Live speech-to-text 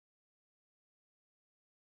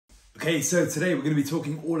Okay, so today we're going to be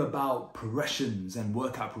talking all about progressions and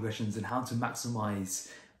workout progressions and how to maximize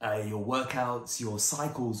your workouts, your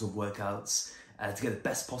cycles of workouts to get the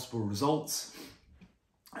best possible results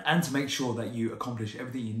and to make sure that you accomplish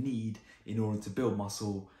everything you need in order to build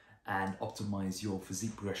muscle and optimize your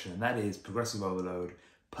physique progression. And that is progressive overload,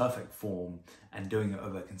 perfect form, and doing it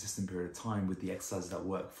over a consistent period of time with the exercises that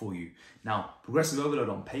work for you. Now, progressive overload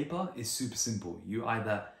on paper is super simple. You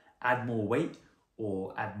either add more weight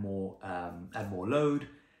or add more load,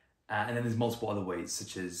 and then there's multiple other ways,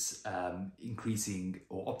 such as increasing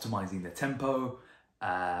or optimizing the tempo,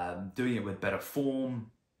 doing it with better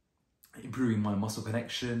form, improving mind-muscle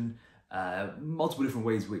connection, multiple different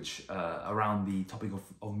ways which around the topic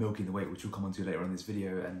of milking the weight, which we'll come on to later in this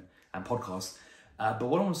video and podcast. But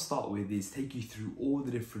what I want to start with is take you through all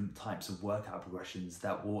the different types of workout progressions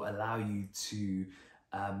that will allow you to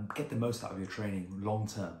get the most out of your training long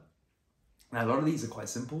term. Now, a lot of these are quite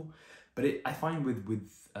simple, but I find with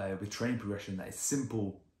training progression that it's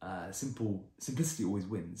simplicity always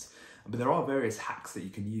wins. But there are various hacks that you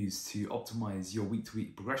can use to optimize your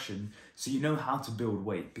week-to-week progression so you know how to build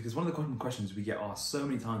weight. Because one of the common questions we get asked so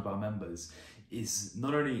many times by our members is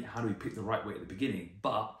not only how do we pick the right weight at the beginning,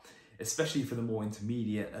 but especially for the more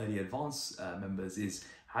intermediate, early advanced members, is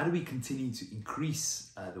how do we continue to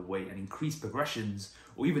increase the weight and increase progressions,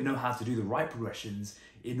 or even know how to do the right progressions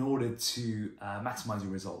in order to maximize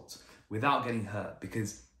your results without getting hurt.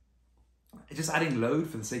 Because just adding load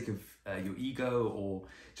for the sake of your ego or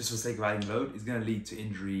just for the sake of adding load is going to lead to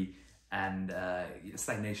injury and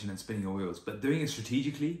stagnation and spinning your wheels. But doing it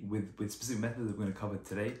strategically with specific methods that we're going to cover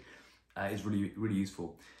today is really, really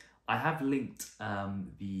useful. I have linked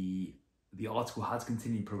the article How to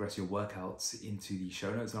Continue to Progress Your Workouts into the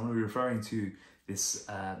show notes. I'm going to be referring to this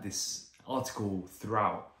article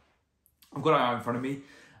throughout. I've got it out in front of me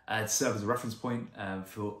to serve as a reference point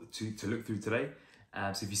to look through today.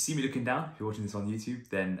 So if you see me looking down, if you're watching this on YouTube,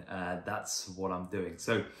 then that's what I'm doing.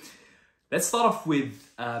 So let's start off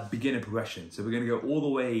with beginner progression. So we're going to go all the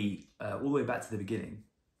way back to the beginning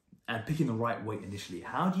and picking the right weight initially.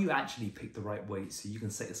 How do you actually pick the right weight so you can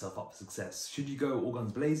set yourself up for success? Should you go all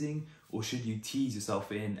guns blazing, or should you tease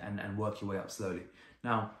yourself in and work your way up slowly?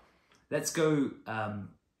 Now, let's go.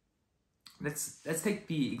 Let's take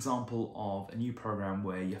the example of a new program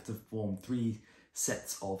where you have to perform 3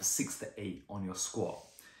 sets of 6 to 8 on your squat.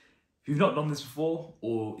 If you've not done this before,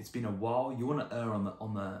 or it's been a while, you want to err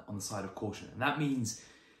on the side of caution, and that means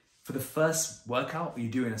for the first workout you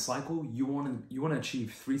do in a cycle, you want to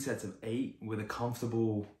achieve 3 sets of 8 with a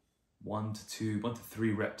comfortable 1 to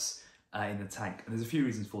 3 reps in the tank. And there's a few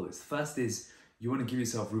reasons for this. The first is you want to give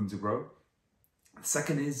yourself room to grow. The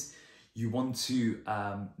second is you want to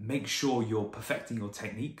make sure you're perfecting your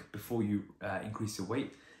technique before you increase your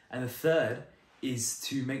weight. And the third is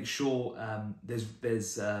to make sure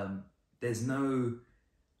there's no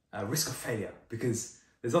risk of failure, because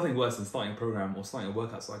there's nothing worse than starting a program or starting a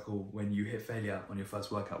workout cycle when you hit failure on your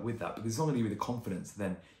first workout with that, because it's not going to give you the confidence to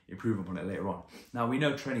then improve upon it later on. Now, we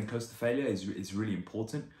know training close to failure is really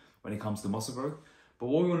important when it comes to muscle growth, but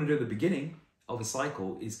what we want to do at the beginning of a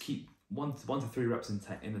cycle is keep 1 to 3 reps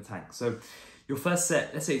in the tank. So your first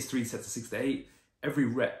set, let's say it's 3 sets of 6 to 8,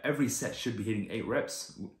 every set should be hitting 8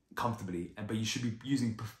 reps comfortably, but you should be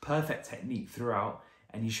using perfect technique throughout,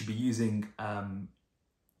 and you should be using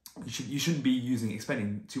you shouldn't be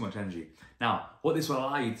expending too much energy. Now, what this will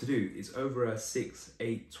allow you to do is over a 6,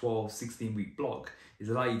 8, 12, 16 week block is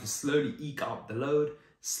allow you to slowly eke up the load,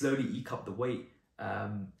 slowly eke up the weight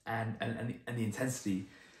and the intensity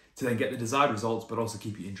to then get the desired results, but also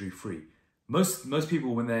keep you injury free. Most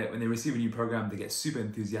people, when they receive a new program, they get super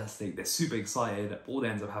enthusiastic, they're super excited. All that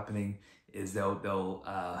ends up happening is they'll go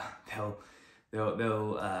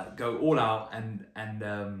all out and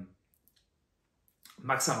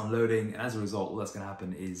max out on loading, and as a result, all that's going to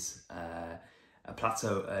happen is a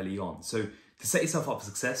plateau early on. So to set yourself up for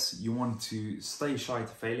success, you want to stay shy to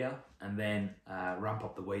failure and then ramp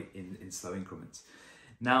up the weight in slow increments.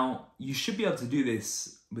 Now, you should be able to do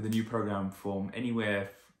this with a new program from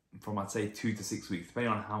anywhere from, I'd say, 2 to 6 weeks,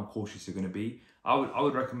 depending on how cautious you're going to be. I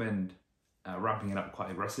would recommend ramping it up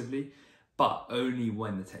quite aggressively, but only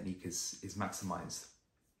when the technique is maximized.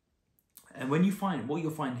 And what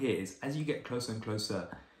you'll find here is, as you get closer and closer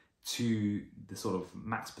to the sort of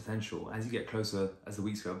max potential, as you get closer as the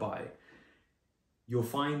weeks go by, you'll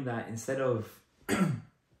find that instead of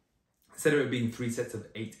it being 3 sets of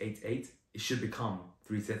 8, 8, 8, it should become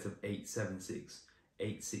 3 sets of 8, 7, 6,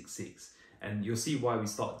 8, 6, 6. And you'll see why we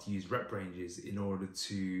start to use rep ranges in order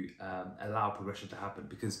to allow progression to happen.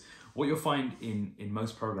 Because what you'll find in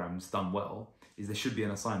most programs done well is there should be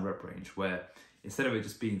an assigned rep range where instead of it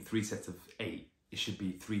just being 3 sets of 8, it should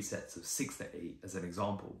be 3 sets of 6 to 8 as an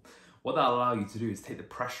example. What that'll allow you to do is take the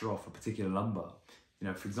pressure off a particular number. You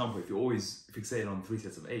know, for example, if you're always fixated on 3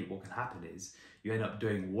 sets of 8, what can happen is you end up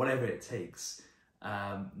doing whatever it takes,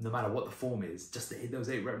 no matter what the form is, just to hit those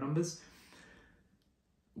 8 rep numbers.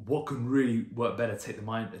 What can really work better, take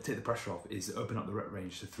the pressure off, is open up the rep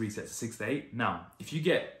range to 3 sets of 6 to 8. Now, if you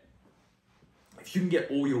can get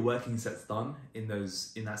all your working sets done in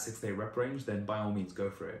that 6 to 8 rep range, then by all means go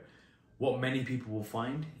for it. What many people will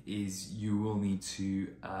find is you will need to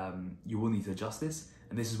adjust this,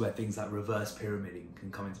 and this is where things like reverse pyramiding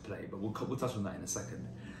can come into play. But we'll touch on that in a second.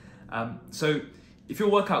 So if your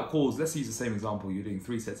workout calls, let's use the same example, you're doing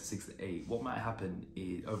 3 sets of 6 to 8. What might happen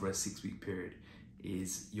is over a 6-week period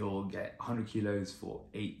is you'll get 100 kilos for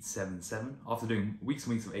 8, 7, 7. After doing weeks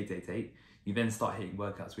and weeks of 8, 8, 8, you then start hitting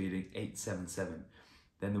workouts where you're doing 8, 7, 7.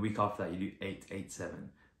 Then the week after that you do 8, 8, 7.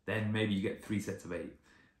 Then maybe you get 3 sets of 8.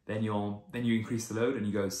 Then you increase the load and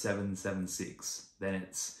you go 7, 7, 6. Then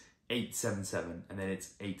it's 8, 7, 7, and then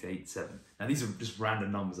it's 8, 8, 7. Now these are just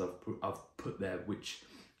random numbers I've put there which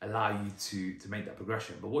allow you to make that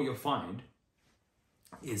progression. But what you'll find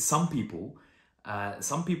is some people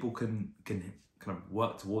can kind of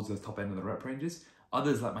work towards the top end of the rep ranges.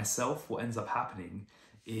 Others, like myself, what ends up happening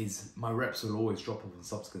is my reps will always drop off on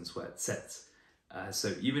subsequent sets.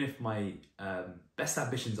 So even if my best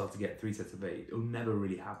ambitions are to get 3 sets of 8, it'll never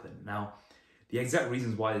really happen. Now, the exact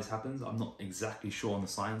reasons why this happens, I'm not exactly sure on the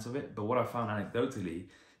science of it, but what I found anecdotally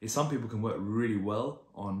is some people can work really well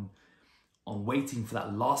on waiting for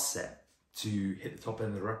that last set to hit the top end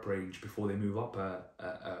of the rep range before they move up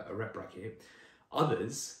a rep bracket.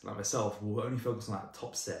 Others, like myself, will only focus on that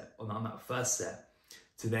top set, on that first set,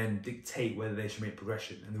 to then dictate whether they should make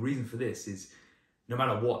progression. And the reason for this is, no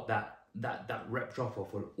matter what, that rep drop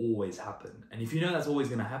off will always happen. And if you know that's always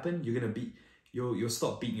going to happen, you'll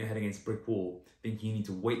stop beating your head against a brick wall, thinking you need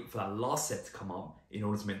to wait for that last set to come up in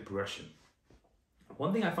order to make the progression.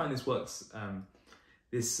 One thing I find this works,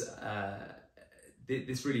 this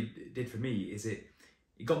really did for me, is it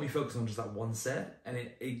got me focused on just that one set, and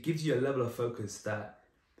it gives you a level of focus that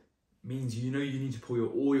means you know you need to pour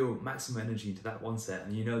all your maximum energy into that one set,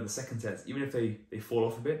 and you know the second sets, even if they fall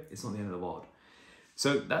off a bit, it's not the end of the world.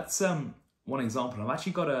 So that's one example. I've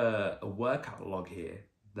actually got a workout log here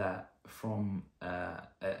that from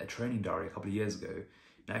a training diary a couple of years ago.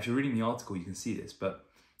 Now, if you're reading the article, you can see this, but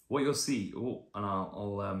what you'll see, and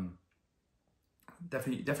I'll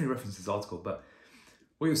definitely reference this article, but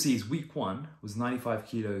what you'll see is week 1 was 95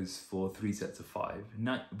 kilos for 3 sets of 5.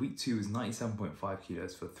 Week 2 was 97.5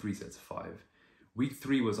 kilos for 3 sets of 5. Week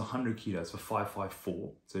 3 was 100 kilos for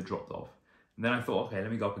 554, so it dropped off. And then I thought, okay,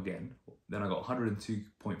 let me go up again. Then I got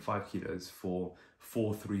 102.5 kilos for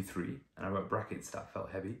 433, and I wrote brackets that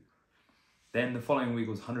felt heavy. Then the following week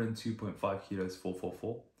was 102.5 kilos,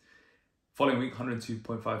 444. Following week,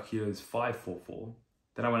 102.5 kilos, 544.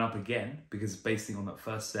 Then I went up again, because basing on that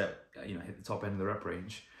first set, hit the top end of the rep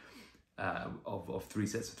range of 3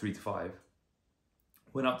 sets of 3 to 5.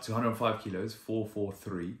 Went up to 105 kilos,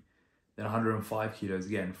 443. Then 105 kilos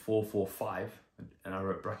again, 445. And I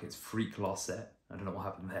wrote brackets, freak last set. I don't know what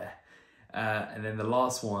happened there. And then the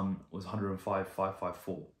last one was 105,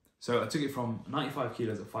 554. So I took it from 95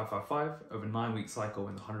 kilos at 555 over a 9-week cycle,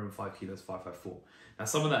 and 105 kilos, 554. Now,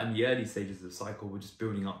 some of that in the early stages of the cycle were just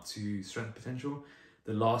building up to strength potential.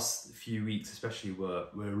 The last few weeks especially we're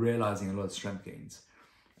realizing a lot of strength gains.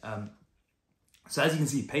 So as you can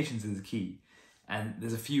see, patience is the key. And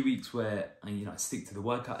there's a few weeks where I stick to the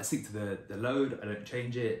workout, I stick to the load, I don't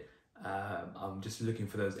change it. I'm just looking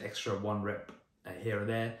for those extra 1 rep here or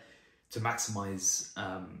there to maximize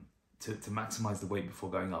to maximize the weight before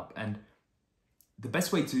going up. And the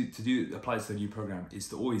best way to apply this to a new program is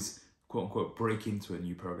to always, quote unquote, break into a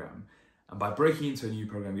new program. And by breaking into a new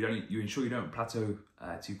program, you ensure you don't plateau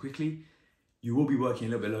too quickly. You will be working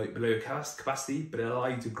a little bit below your capacity, but it'll allow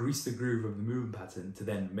you to grease the groove of the movement pattern to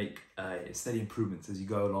then make steady improvements as you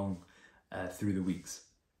go along through the weeks.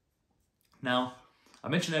 Now, I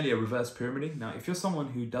mentioned earlier reverse pyramiding. Now, if you're someone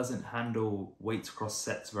who doesn't handle weights across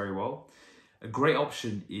sets very well, a great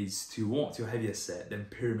option is to warm up to your heaviest set, then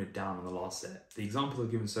pyramid down on the last set. The examples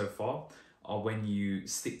I've given so far are when you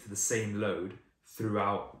stick to the same load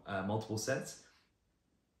throughout multiple sets.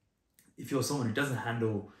 If you're someone who doesn't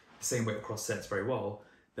handle the same weight across sets very well,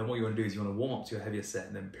 then what you want to do is you want to warm up to your heaviest set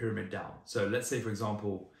and then pyramid down. So let's say, for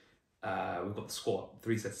example, we've got the squat,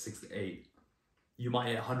 3 sets, 6 to 8. You might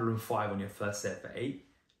hit 105 on your first set for 8,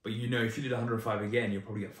 but if you did 105 again, you'll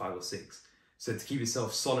probably get 5 or 6. So to keep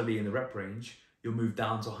yourself solidly in the rep range, you'll move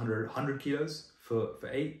down to 100 kilos for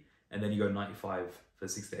 8, and then you go 95 for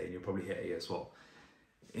 6 to 8, and you'll probably hit 8 as well.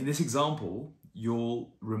 In this example,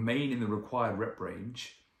 you'll remain in the required rep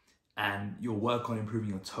range and you'll work on improving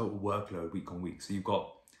your total workload week on week. So you've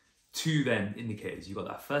got two then indicators. You've got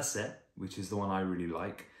that first set, which is the one I really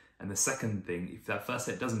like. And the second thing, if that first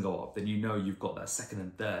set doesn't go up, then you know you've got that second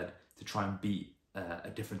and third to try and beat a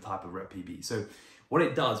different type of rep PB. So what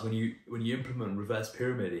it does when you implement reverse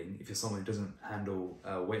pyramiding, if you're someone who doesn't handle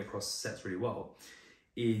weight across sets really well,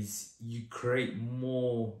 is you create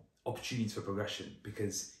more opportunities for progression,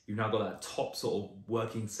 because you've now got that top sort of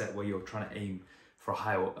working set where you're trying to aim for a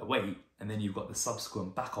higher weight, and then you've got the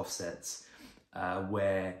subsequent back off sets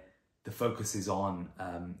where the focus is on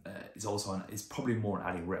is probably more on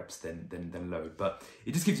adding reps than load, but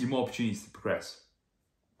it just gives you more opportunities to progress.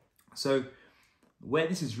 So where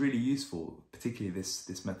this is really useful, particularly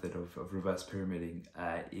this method of reverse pyramiding,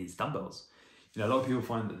 is dumbbells. You know, a lot of people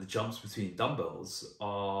find that the jumps between dumbbells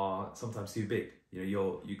are sometimes too big. You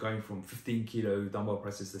know, you're going from 15 kilo dumbbell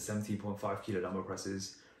presses to 17.5 kilo dumbbell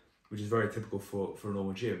presses, which is very typical for a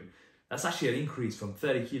normal gym. That's actually an increase from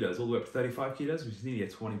 30 kilos all the way up to 35 kilos, which is nearly a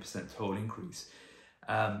 20% total increase.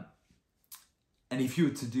 And if you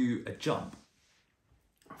were to do a jump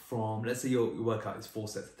from, let's say your workout is 4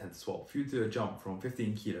 sets of 10 to 12. If you do a jump from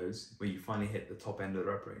 15 kilos, where you finally hit the top end of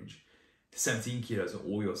the rep range, to 17 kilos on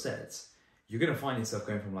all your sets, you're going to find yourself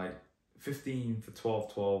going from like 15 for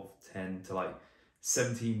 12, 12, 10 to like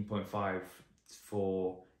 17.5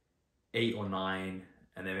 for 8 or 9,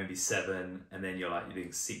 and then maybe 7, and then you're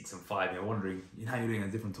doing 6 and 5, and you're wondering how you're doing a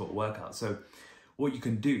different total workout. So what you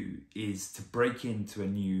can do is to break into a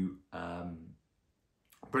new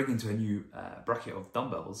bracket of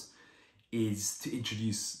dumbbells, is to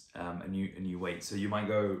introduce a new weight. So you might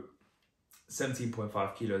go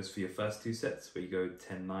 17.5 kilos for your first 2 sets, where you go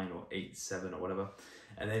 10, 9 or 8, 7 or whatever.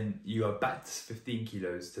 And then you go back to 15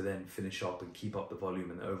 kilos to then finish up and keep up the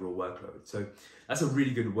volume and the overall workload. So that's a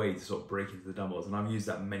really good way to sort of break into the dumbbells. And I've used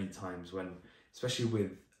that many times when, especially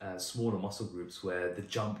with smaller muscle groups where the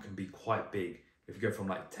jump can be quite big. If you go from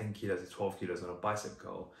like 10 kilos to 12 kilos on a bicep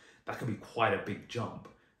curl, that can be quite a big jump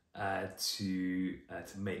to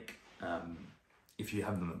make if you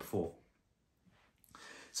haven't done it before.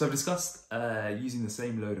 So I've discussed using the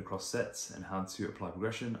same load across sets and how to apply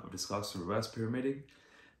progression. I've discussed reverse pyramiding.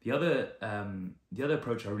 The other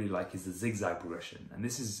approach I really like is the zigzag progression, and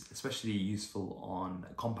this is especially useful on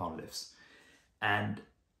compound lifts. And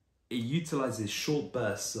it utilizes short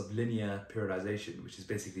bursts of linear periodization, which is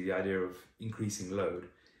basically the idea of increasing load.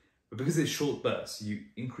 But because it's short bursts, you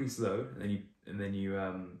increase load, and then you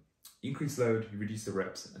increase load, you reduce the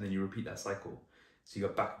reps, and then you repeat that cycle. So you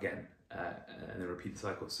go back again and then repeat the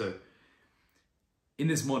cycle. So in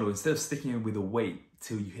this model, instead of sticking with a weight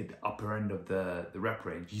till you hit the upper end of the rep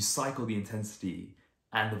range, you cycle the intensity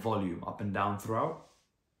and the volume up and down throughout.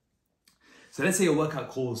 So let's say your workout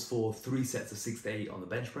calls for 3 sets of 6 to 8 on the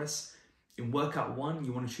bench press. In workout 1,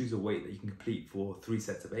 you want to choose a weight that you can complete for 3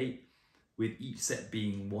 sets of 8, with each set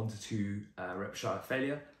being 1 to 2 reps shy of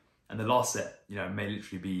failure. And the last set, may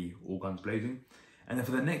literally be all guns blazing. And then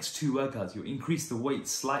for the next 2 workouts, you'll increase the weight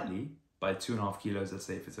slightly by 2.5 kilos, let's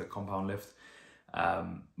say if it's a compound lift,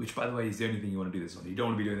 which by the way is the only thing you want to do this on. You don't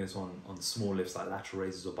want to be doing this on small lifts like lateral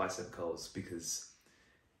raises or bicep curls, because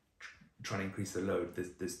trying to increase the load,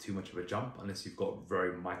 there's too much of a jump unless you've got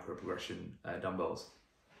very micro progression dumbbells.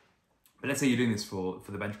 But let's say you're doing this for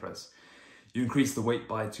the bench press. You increase the weight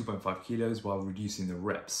by 2.5 kilos while reducing the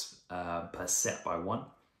reps per set by 1.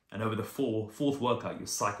 And over the fourth workout, you'll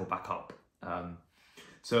cycle back up.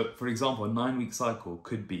 So for example, a 9-week cycle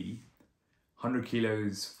could be 100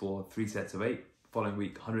 kilos for 3 sets of 8, following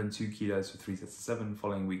week 102 kilos for 3 sets of 7,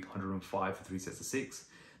 following week 105 for 3 sets of 6.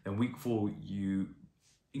 Then week 4, you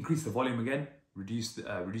increase the volume again, reduce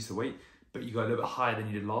the weight, but you go a little bit higher than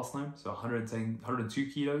you did last time. So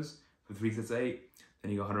 102 kilos for 3 sets of 8,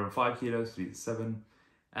 then you go 105 kilos, 3 sets of 7,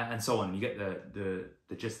 and so on. You get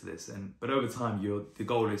the gist of this. But over time, the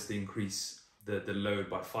goal is to increase the load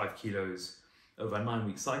by 5 kilos over a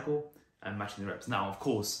 9-week cycle and matching the reps. Now, of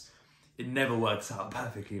course, it never works out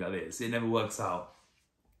perfectly like this. It never works out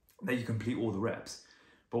that you complete all the reps.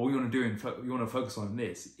 But what you want to do and what you want to focus on in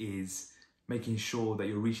this is making sure that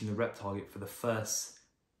you're reaching the rep target for the first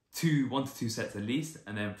 1 to 2 sets at least,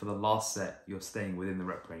 and then for the last set, you're staying within the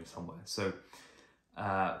rep range somewhere. So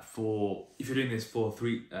if you're doing this for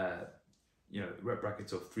 3, rep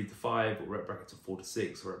brackets of 3 to 5, or rep brackets of 4 to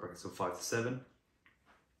 6, or rep brackets of 5 to 7,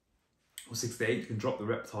 or 6 to 8, you can drop the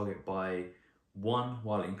rep target by 1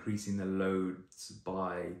 while increasing the loads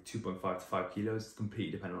by 2.5 to 5 kilos,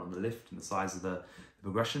 completely dependent on the lift and the size of the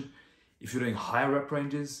progression. If you're doing higher rep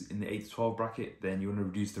ranges in the 8 to 12 bracket, then you want to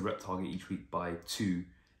reduce the rep target each week by 2,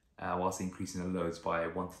 whilst increasing the loads by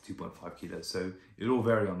 1 to 2.5 kilos. So it'll all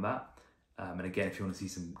vary on that. And again, if you want to see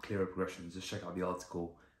some clearer progressions, just check out the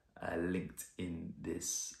article linked in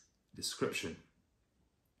this description.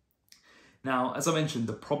 Now, as I mentioned,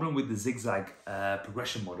 the problem with the Zigzag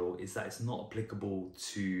progression model is that it's not applicable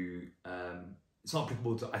to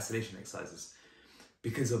isolation exercises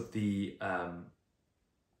because of the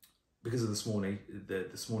small nature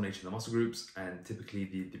of the muscle groups, and typically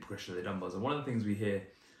the progression of the dumbbells. And one of the things we hear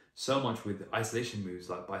so much with isolation moves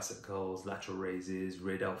like bicep curls, lateral raises,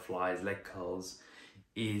 rear delt flies, leg curls,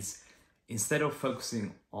 is instead of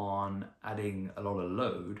focusing on adding a lot of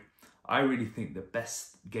load, I really think the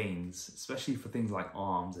best gains, especially for things like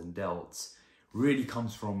arms and delts, really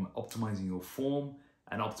comes from optimizing your form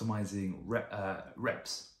and optimizing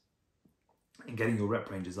reps and getting your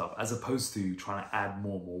rep ranges up, as opposed to trying to add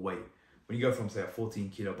more weight. When you go from, say, a 14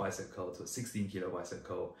 kilo bicep curl to a 16 kilo bicep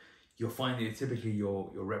curl, you'll find that typically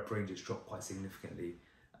your rep ranges drop quite significantly.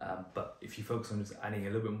 But if you focus on just adding a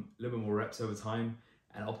little bit more reps over time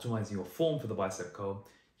and optimizing your form for the bicep curl,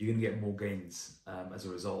 you're gonna get more gains as a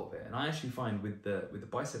result of it. And I actually find with the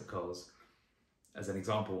bicep curls, as an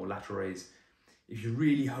example, or lateral raise, if you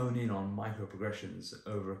really hone in on micro progressions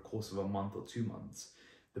over a course of a month or 2 months,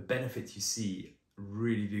 the benefits you see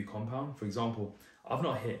really do compound. For example, I've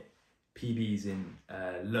not hit PBs in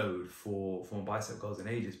load for my bicep curls in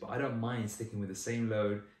ages, but I don't mind sticking with the same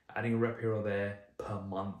load, adding a rep here or there per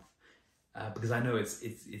month, because I know it's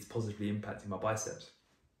positively impacting my biceps.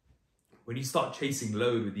 When you start chasing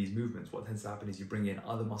load with these movements, what tends to happen is you bring in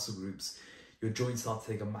other muscle groups, your joints start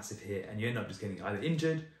to take a massive hit, and you end up just getting either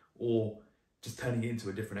injured or just turning it into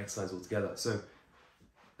a different exercise altogether. So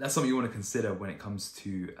that's something you want to consider when it comes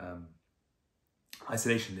to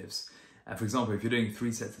isolation lifts. And for example, if you're doing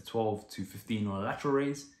 3 sets of 12 to 15 on a lateral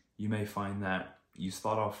raise, you may find that you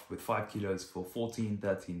start off with 5 kilos for 14,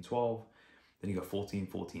 13, 12, then you go 14,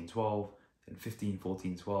 14, 12, then 15,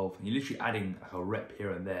 14, 12, and you're literally adding like a rep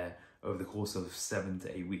here and there over the course of 7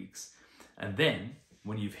 to 8 weeks. And then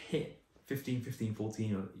when you've hit 15, 15,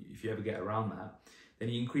 14, or if you ever get around that, then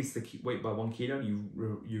you increase the weight by 1 kilo and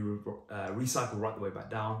you recycle right the way back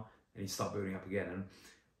down, and you start building up again. And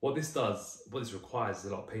what this requires is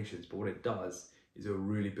a lot of patience, but what it does is it'll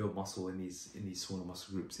really build muscle in these smaller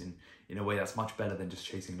muscle groups in a way that's much better than just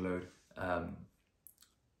chasing load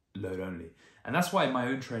only. And that's why in my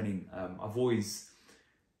own training, I've always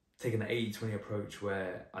taken an 80-20 approach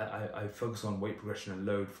where I focus on weight progression and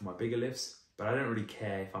load for my bigger lifts, but I don't really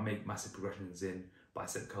care if I make massive progressions in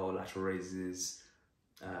bicep curl, lateral raises,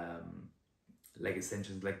 leg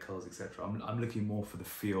extensions, leg curls, etc. I'm looking more for the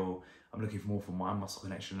feel, I'm looking more for my muscle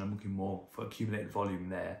connection, I'm looking more for accumulated volume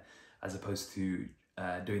there, as opposed to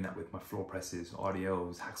doing that with my floor presses,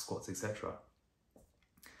 RDLs, hack squats, etc.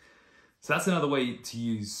 So that's another way to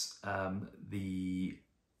use the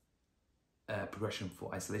progression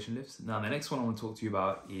for isolation lifts. Now the next one I want to talk to you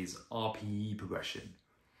about is RPE progression.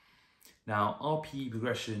 Now RPE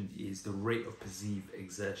progression is the rate of perceived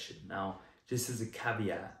exertion. Now just as a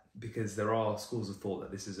caveat, because there are schools of thought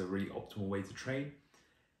that this is a really optimal way to train,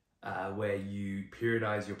 where you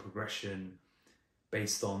periodize your progression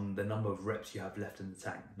based on the number of reps you have left in the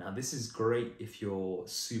tank. Now this is great if you're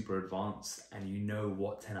super advanced and you know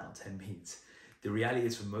what 10 out of 10 means. The reality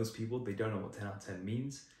is for most people, they don't know what 10 out of 10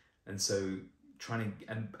 means. And so trying to,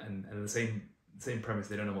 and the same premise,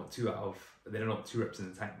 they don't know what 2 reps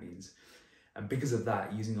in the tank means. And because of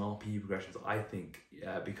that, using RPE progressions, I think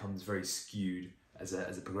becomes very skewed as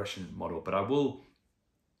a progression model. But I will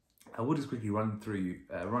just quickly run it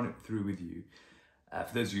through with you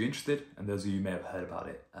for those of you interested and those of you who may have heard about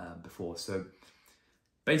it before. So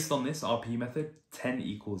based on this RPE method, 10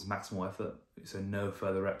 equals maximal effort, so no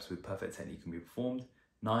further reps with perfect technique can be performed.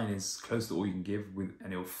 9 is close to all you can give,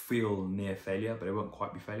 and it will feel near failure, but it won't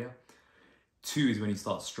quite be failure. 2 is when you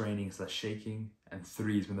start straining / shaking, and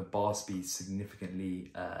 3 is when the bar speed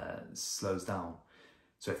significantly slows down.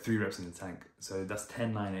 So 3 reps in the tank. So that's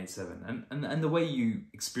 10, 9, 8, 7. And the way you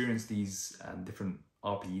experience these different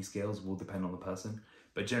RPE scales will depend on the person,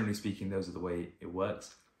 but generally speaking, those are the way it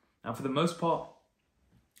works. Now for the most part,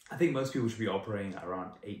 I think most people should be operating at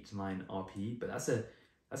around 8 to 9 RPE, but that's a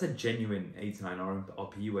genuine 8 to 9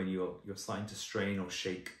 RPE when you're starting to strain or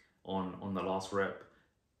shake on the last rep,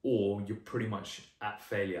 or you're pretty much at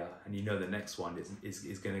failure and you know the next one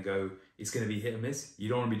is going to be hit or miss. You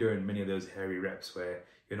don't want to be doing many of those hairy reps where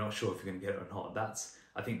you're not sure if you're going to get it or not.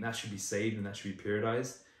 I think that should be saved and that should be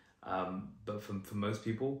periodized. But for most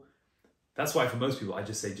people, that's why for most people I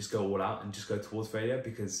just say just go all out and just go towards failure,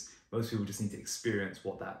 because Most people just need to experience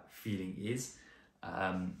what that feeling is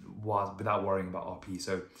without worrying about RPE.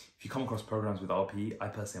 So if you come across programs with RPE, I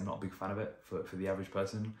personally am not a big fan of it for the average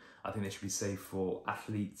person. I think they should be safe for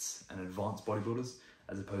athletes and advanced bodybuilders,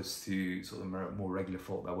 as opposed to sort of the more regular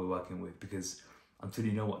folk that we're working with, because until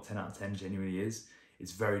you know what 10 out of 10 genuinely is,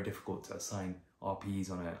 it's very difficult to assign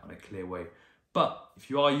RPEs on a clear way. But if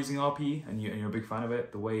you are using RPE and you're a big fan of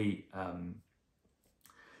it, the way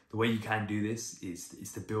you can do this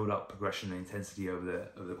is to build up progression and intensity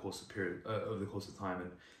over the course of time.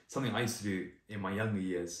 And something I used to do in my younger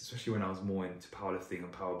years, especially when I was more into powerlifting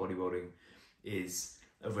and power bodybuilding, is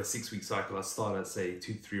over a 6-week cycle, I start at say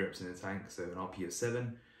 2 to 3 reps in the tank, so an RPE of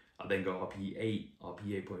 7. I then go RPE 8,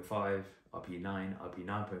 RPE 8.5, RPE 9, RPE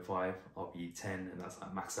 9.5, RPE 10, and that's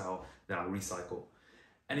like max out. Then I'll recycle.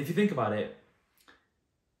 And if you think about it,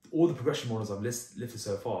 all the progression models I've lifted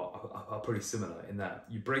so far are pretty similar in that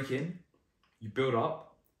you break in, you build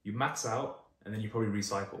up, you max out, and then you probably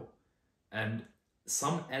recycle. And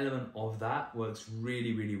some element of that works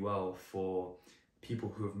really, really well for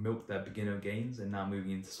people who have milked their beginner gains and now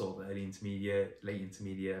moving into sort of early intermediate, late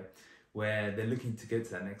intermediate, where they're looking to get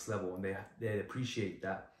to that next level, and they appreciate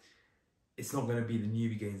that it's not going to be the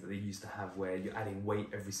newbie gains that they used to have where you're adding weight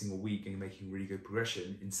every single week and you're making really good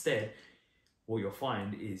progression. Instead, what you'll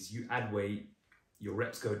find is you add weight, your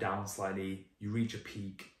reps go down slightly, you reach a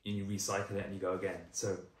peak and you recycle it and you go again. So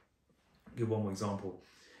I'll give one more example.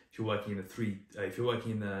 If you're working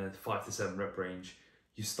in the 5 to 7 rep range,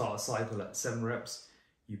 you start a cycle at 7 reps,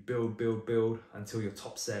 you build until your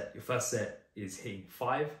first set is hitting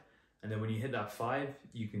 5. And then when you hit that 5,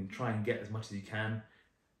 you can try and get as much as you can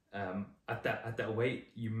at that weight.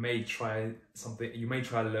 You may try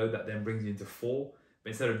a load that then brings you into 4, but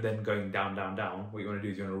instead of then going down, what you want to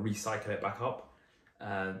do is you want to recycle it back up.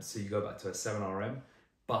 So you go back to a 7 RM,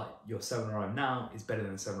 but your 7 RM now is better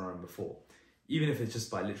than the 7 RM before, even if it's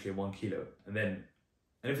just by literally 1 kilo. And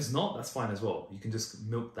if it's not, that's fine as well. You can just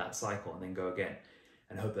milk that cycle and then go again,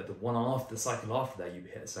 and hope that the cycle after that you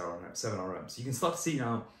hit a 7 RM. So you can start to see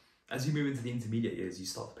now, as you move into the intermediate years, you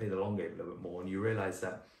start to play the long game a little bit more, and you realize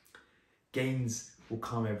that gains will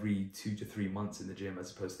come every 2 to 3 months in the gym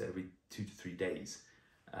as opposed to every 2 to 3 days,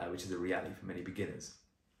 which is a reality for many beginners.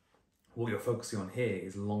 What you're focusing on here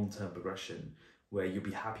is long-term progression, where you'll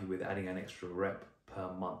be happy with adding an extra rep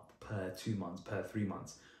per month, per 2 months, per 3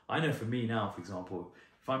 months. I know for me now, for example,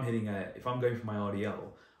 if I'm going for my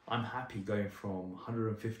RDL, I'm happy going from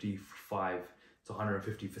 155 to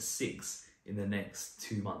 150 for 6 in the next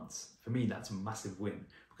 2 months. For me, that's a massive win,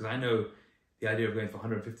 because I know the idea of going from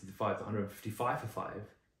 155 to 155 for 5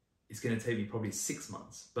 is going to take me probably 6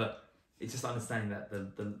 months. But it's just understanding that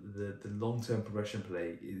the long-term progression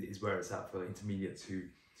play is where it's at for intermediates who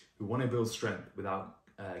want to build strength without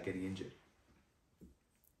getting injured.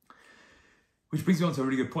 Which brings me on to a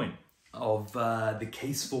really good point of the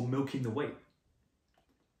case for milking the weight.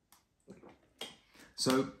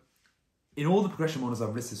 So in all the progression models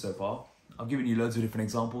I've listed so far, I've given you loads of different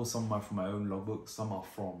examples. Some are from my own logbook, some are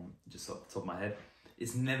from just off the top of my head.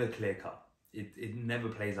 It's never clear cut. It never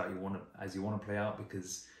plays out as you want to play out,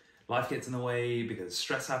 because life gets in the way, because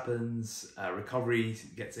stress happens, recovery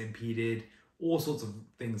gets impeded, all sorts of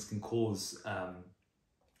things can cause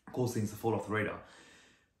things to fall off the radar.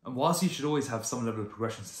 And whilst you should always have some level of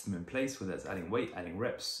progression system in place, whether it's adding weight, adding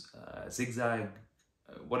reps, zigzag,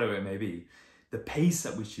 whatever it may be, the pace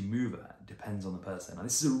at which you move at depends on the person. And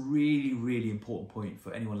this is a really, really important point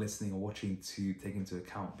for anyone listening or watching to take into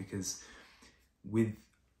account, because with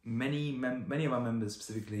many of our members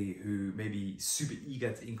specifically who may be super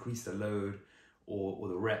eager to increase the load or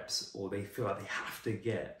the reps, or they feel like they have to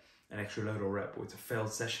get an extra load or rep, or it's a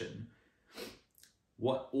failed session,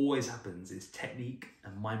 what always happens is technique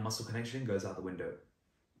and mind-muscle connection goes out the window.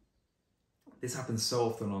 This happens so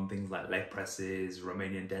often on things like leg presses,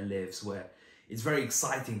 Romanian deadlifts, where it's very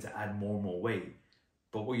exciting to add more and more weight.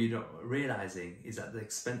 But what you're not realizing is at the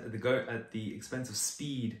expense of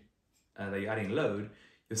speed that you're adding load,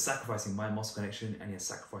 you're sacrificing mind-muscle connection and you're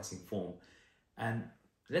sacrificing form. And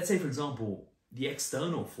let's say, for example, the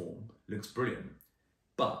external form looks brilliant,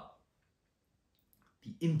 but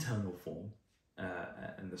the internal form,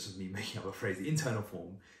 and this is me making up a phrase, the internal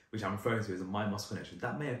form, which I'm referring to as a mind-muscle connection,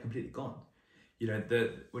 that may have completely gone. You know,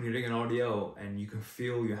 when you're doing an RDL and you can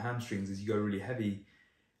feel your hamstrings as you go really heavy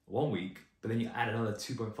 1 week, but then you add another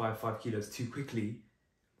 2.5 kilos too quickly,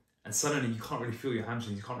 and suddenly you can't really feel your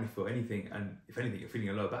hamstrings, you can't really feel anything, and if anything, you're feeling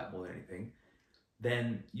your lower back more than anything,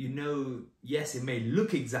 then you know, yes, it may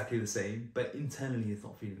look exactly the same, but internally it's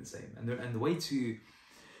not feeling the same. And the way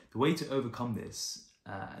to overcome this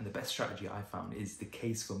and the best strategy I found is the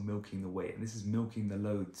case for milking the weight, and this is milking the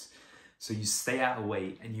loads. So you stay at a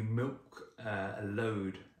weight and you milk a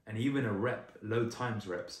load and even a rep, load times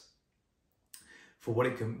reps, for what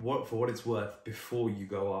it's worth before you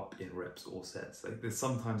go up in reps or sets. Like there's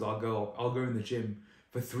sometimes I'll go in the gym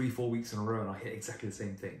for 3-4 weeks in a row and I hit exactly the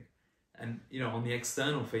same thing. And on the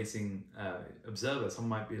external facing observer,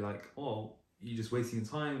 someone might be like, "Oh, you're just wasting your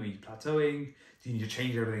time. Are you plateauing? Do you need to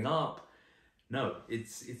change everything up?" No,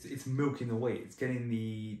 it's milking the weight. It's getting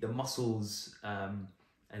the muscles and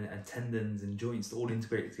tendons and joints to all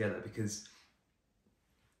integrate together, because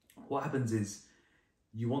what happens is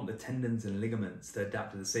you want the tendons and ligaments to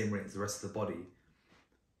adapt at the same rate as the rest of the body,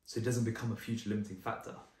 so it doesn't become a future limiting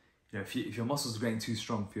factor. If your muscles are getting too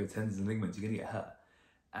strong for your tendons and ligaments, you're going to get hurt.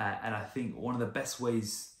 And I think one of the best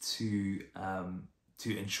ways to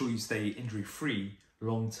ensure you stay injury free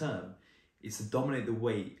long term is to dominate the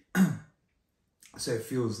weight, so it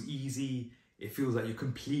feels easy. It feels like you're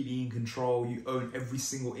completely in control. You own every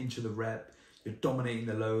single inch of the rep. You're dominating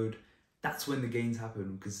the load. That's when the gains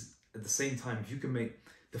happen, because at the same time, if you can make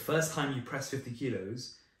the first time you press 50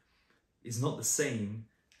 kilos is not the same.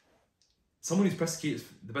 Someone who's pressed kilos,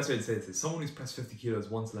 the best way to say this is someone who's pressed 50 kilos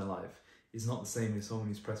once in their life is not the same as someone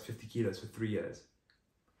who's pressed 50 kilos for 3 years.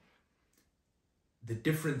 The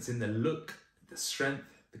difference in the look, the strength,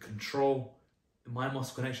 the control, the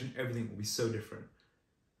mind-muscle connection, everything will be so different.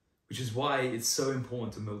 Which is why it's so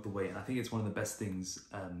important to milk the weight. And I think it's one of the best things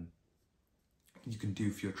you can do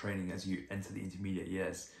for your training as you enter the intermediate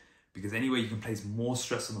years. Because any way you can place more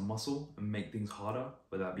stress on the muscle and make things harder,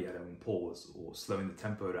 whether that be adding pause or slowing the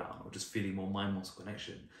tempo down or just feeling more mind-muscle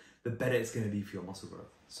connection, the better it's going to be for your muscle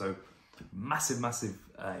growth. So massive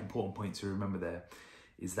important point to remember there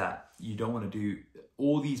is that you don't want to do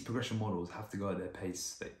all these progression models have to go at their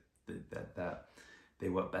pace that they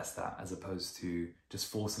work best at, as opposed to just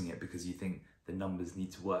forcing it because you think the numbers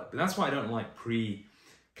need to work. But that's why I don't like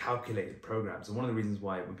pre-calculated programs. And one of the reasons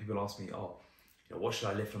why when people ask me, "Oh, what should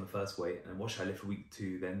I lift on the first weight, and what should I lift for week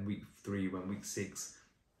 2, then week 3, when week 6?"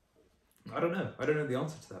 I don't know the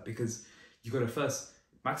answer to that, because you got to first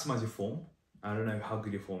maximize your form. I don't know how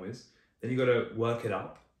good your form is. Then you got to work it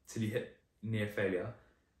up till you hit near failure,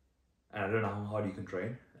 and I don't know how hard you can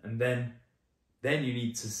train. And then you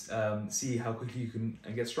need to see how quickly you can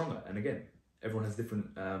get stronger. And again, everyone has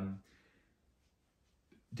different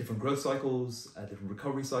growth cycles, different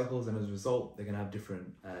recovery cycles, and as a result, they're going to have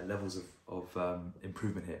different levels of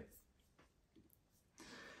improvement here.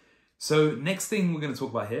 So next thing we're going to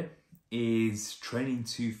talk about here is training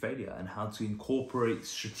to failure and how to incorporate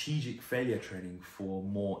strategic failure training for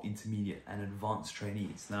more intermediate and advanced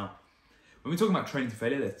trainees. Now, when we're talking about training to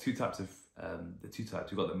failure, there's two types.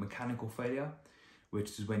 We've got the mechanical failure,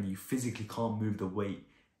 which is when you physically can't move the weight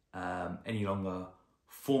any longer.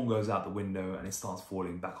 Form goes out the window and it starts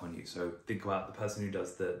falling back on you. So think about the person who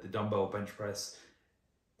does the dumbbell bench press.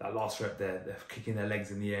 That last rep, they're kicking their legs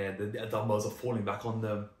in the air, the dumbbells are falling back on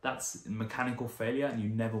them. That's mechanical failure, and you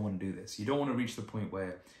never want to do this. You don't want to reach the point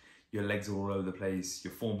where your legs are all over the place,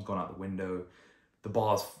 your form's gone out the window, the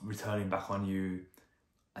bar's returning back on you.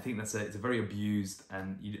 I think it's a very abused,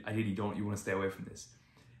 and ideally you want to stay away from this.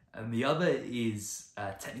 And the other is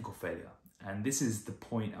technical failure. And this is the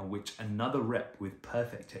point at which another rep with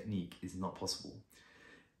perfect technique is not possible.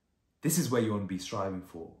 This is where you want to be striving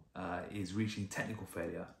for, is reaching technical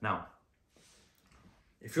failure. Now,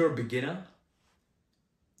 if you're a beginner,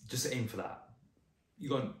 just aim for that.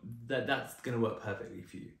 That's going to work perfectly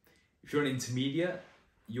for you. If you're an intermediate,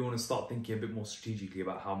 you want to start thinking a bit more strategically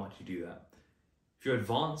about how much you do that. If you're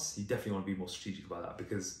advanced, you definitely want to be more strategic about that,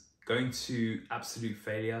 because going to absolute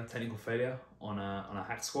failure, technical failure on a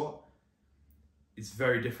hack squat, it's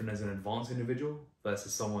very different as an advanced individual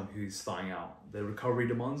versus someone who's starting out. The recovery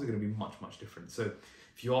demands are going to be much, much different. So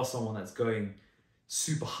if you are someone that's going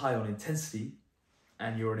super high on intensity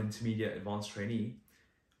and you're an intermediate advanced trainee,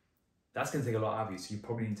 that's going to take a lot out of you. So you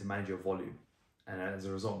probably need to manage your volume, and as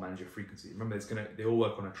a result, manage your frequency. Remember, they all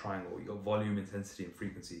work on a triangle. You've got volume, intensity, and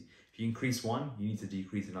frequency. If you increase one, you need to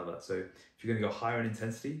decrease another. So if you're going to go higher in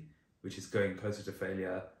intensity, which is going closer to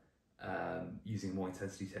failure, using more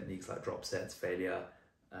intensity techniques like drop sets, failure,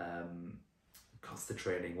 cluster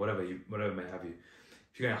training, whatever may have you.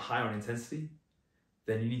 If you're going higher on intensity,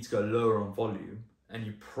 then you need to go lower on volume, and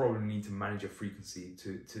you probably need to manage your frequency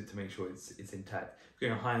to make sure it's intact. If you're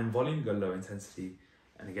going higher in volume, you go low intensity,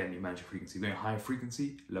 and again, you manage your frequency. If you're going higher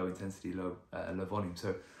frequency, low intensity, low volume.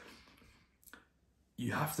 So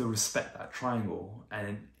you have to respect that triangle,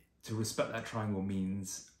 and to respect that triangle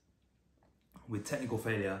means with technical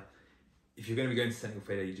failure, if you're going to be going to technical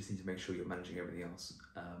failure, you just need to make sure you're managing everything else.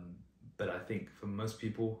 But I think for most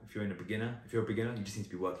people, if you're a beginner, you just need to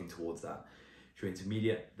be working towards that. If you're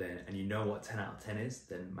intermediate, then and you know what 10 out of 10 is,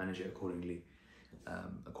 then manage it accordingly,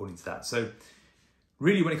 according to that. So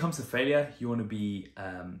really, when it comes to failure, you want to be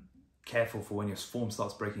careful for when your form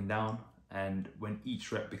starts breaking down and when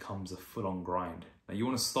each rep becomes a full-on grind. Now you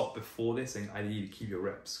want to stop before this and ideally keep your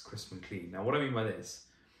reps crisp and clean. Now what I mean by this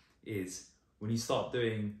is when you start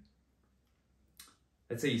doing,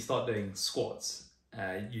 let's say you start doing squats,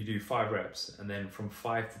 you do 5 reps, and then from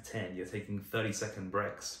 5 to 10, you're taking 30-second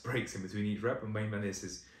breaks in between each rep. And what I mean by this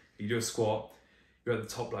is you do a squat, you're at the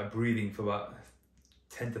top like breathing for about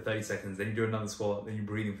 10 to 30 seconds, then you do another squat, then you're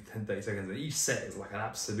breathing for 10 to 30 seconds, and each set is like an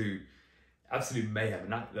absolute mayhem.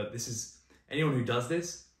 And that this is, anyone who does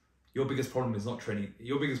this, your biggest problem is not training.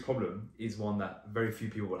 Your biggest problem is one that very few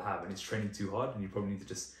people will have, and it's training too hard, and you probably need to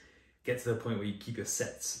just get to the point where you keep your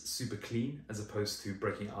sets super clean as opposed to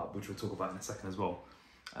breaking it up, which we'll talk about in a second as well.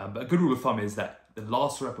 But a good rule of thumb is that the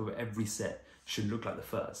last rep of every set should look like the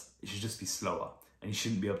first. It should just be slower, and you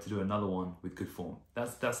shouldn't be able to do another one with good form.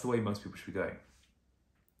 That's the way most people should be going.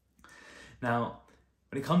 Now,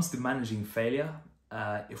 when it comes to managing failure,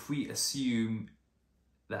 if we assume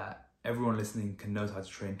that everyone listening knows how to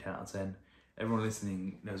train 10 out of 10, everyone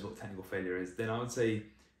listening knows what technical failure is, then I would say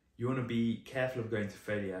you want to be careful of going to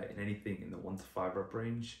failure in anything in the 1 to 5 rep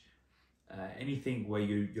range. Anything where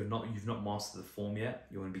you've not mastered the form yet,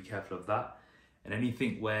 you want to be careful of that. And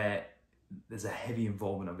anything where there's a heavy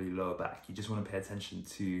involvement of your lower back, you just want to pay attention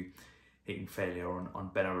to hitting failure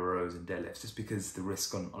on bent over rows and deadlifts, just because the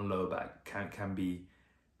risk on lower back can be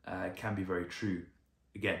very true.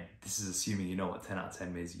 Again, this is assuming you know what 10 out of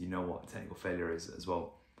 10 is, you know what technical failure is as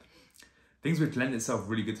well. Things which lend itself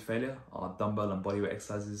really good to failure are dumbbell and bodyweight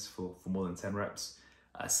exercises for more than 10 reps.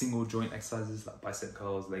 Single joint exercises like bicep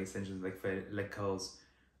curls, leg extensions, leg curls,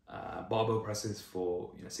 barbell presses for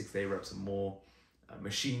 6 to 8 reps and more.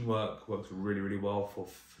 Machine work works really well for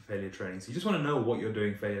failure training. So you just want to know what you're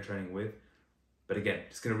doing failure training with. But again,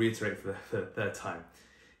 just going to reiterate for the third time,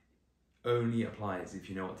 only applies if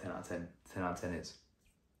you know what 10 out of 10 is.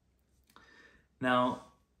 Now,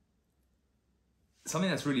 something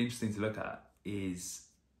that's really interesting to look at is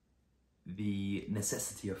the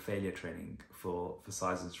necessity of failure training for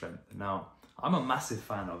size and strength. Now, I'm a massive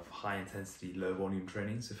fan of high intensity, low volume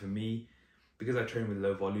training. So for me, because I train with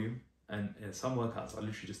low volume, and in some workouts, I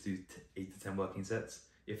literally just do 8 to 10 working sets,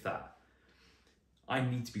 if that. I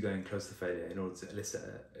need to be going close to failure in order to elicit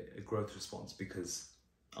a growth response because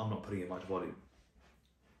I'm not putting in much volume.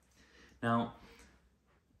 Now,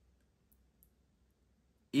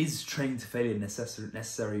 is training to failure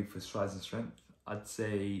necessary for size and strength? I'd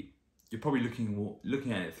say you're probably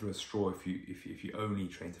looking at it through a straw if you only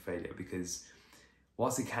train to failure, because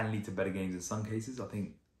whilst it can lead to better gains in some cases, I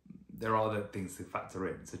think there are other things to factor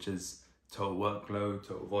in, such as total workload,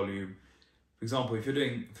 total volume. For example, if you're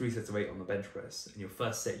doing 3 sets of 8 on the bench press and your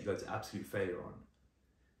first set you go to absolute failure on,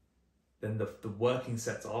 then the working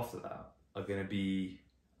sets after that are going to be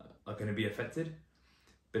affected.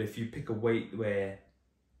 But if you pick a weight where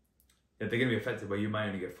they're going to be affected where you might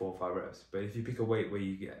only get 4 or 5 reps, but if you pick a weight where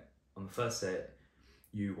you get on the first set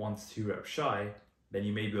you 1 to 2 reps shy, then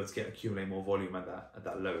you may be able to accumulate more volume at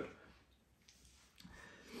that load.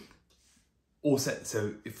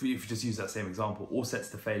 So if you just use that same example, all sets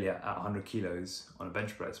to failure at 100 kilos on a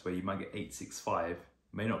bench press where you might get 865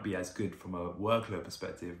 may not be as good from a workload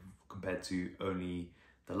perspective compared to only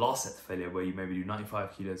the last set to failure where you maybe do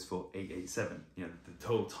 95 kilos for 887. The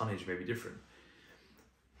total tonnage may be different.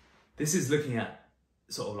 This is looking at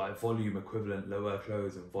sort of like volume equivalent low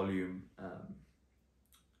workloads and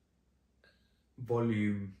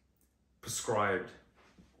volume prescribed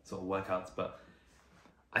sort of workouts. But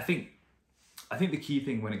I think the key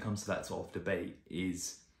thing when it comes to that sort of debate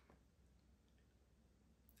is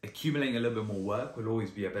accumulating a little bit more work will always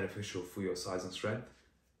be beneficial for your size and strength.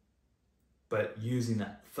 But using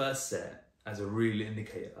that first set as a real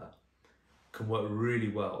indicator can work really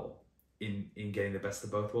well in getting the best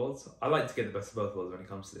of both worlds. I like to get the best of both worlds when it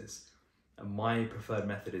comes to this. And my preferred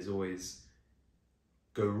method is always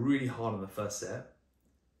go really hard on the first set,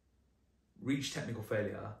 reach technical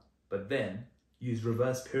failure, but then use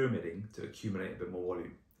reverse pyramiding to accumulate a bit more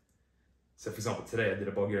volume. So for example, today I did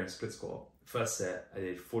a Bulgarian split squat. First set, I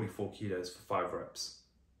did 44 kilos for 5 reps.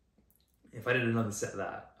 If I did another set of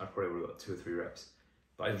that, I probably would have got 2 or 3 reps.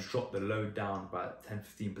 But I just dropped the load down about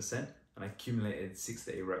 10-15%, and I accumulated 6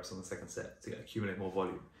 to 8 reps on the second set to accumulate more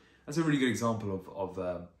volume. That's a really good example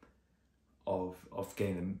of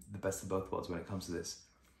getting the best of both worlds when it comes to this.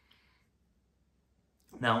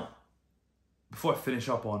 Now, before I finish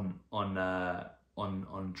up on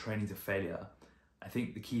training to failure, I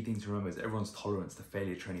think the key thing to remember is everyone's tolerance to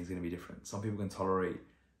failure training is going to be different. Some people can tolerate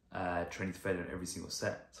training to failure on every single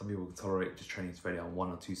set. Some people can tolerate just training to failure on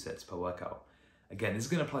 1 or 2 sets per workout. Again, this is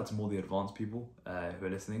going to apply to more the advanced people who are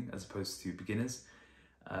listening as opposed to beginners.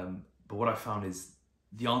 But what I found is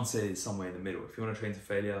the answer is somewhere in the middle. If you want to train to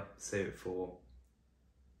failure, save it for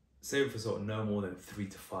sort of no more than 3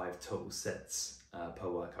 to 5 total sets per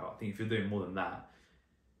workout. I think if you're doing more than that,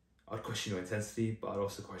 I'd question your intensity, but I'd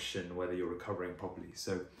also question whether you're recovering properly.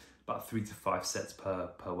 So about 3 to 5 sets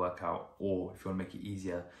per workout, or if you want to make it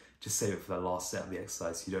easier, just save it for the last set of the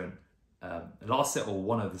exercise. You don't the last set or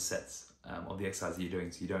one of the sets of the exercise that you're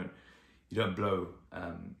doing, so you don't blow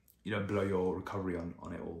your recovery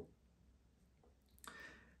on it all.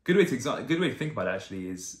 Good way to think about it actually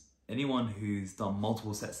is anyone who's done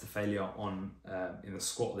multiple sets to failure on in the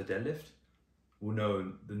squat or the deadlift will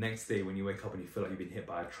know the next day when you wake up and you feel like you've been hit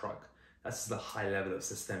by a truck. That's just the high level of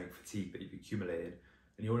systemic fatigue that you've accumulated,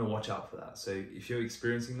 and you want to watch out for that. So if you're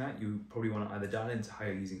experiencing that, you probably want to either dial into how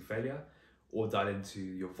you're using failure, or dial into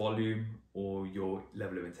your volume or your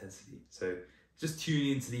level of intensity. So just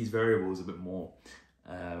tune into these variables a bit more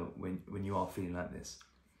when you are feeling like this.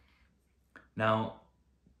 Now,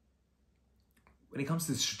 when it comes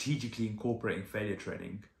to strategically incorporating failure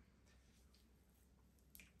training,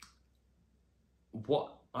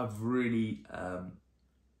 what I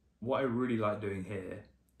really like doing here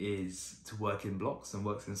is to work in blocks and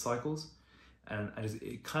works in cycles, and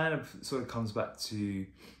it kind of sort of comes back to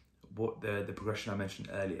what the progression I mentioned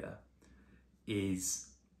earlier is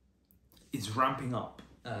ramping up.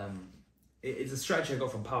 It's a strategy I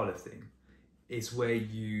got from powerlifting. It's where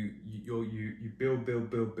you build,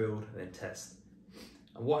 and then test.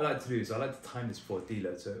 And what I like to do is I like to time this for a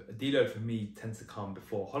deload. So a deload for me tends to come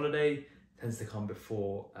before a holiday, tends to come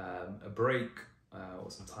before a break or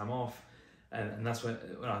some time off. And that's when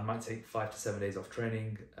I might take 5 to 7 days off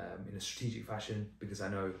training in a strategic fashion, because I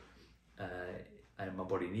know and my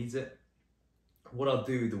body needs it. What I'll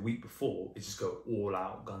do the week before is just go all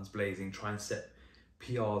out, guns blazing, try and set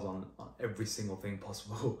PRs on every single thing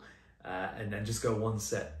possible, and then just go one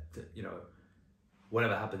set to,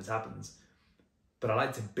 whatever happens. But I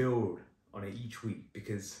like to build on it each week,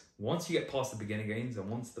 because once you get past the beginner gains and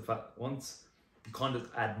once you kind of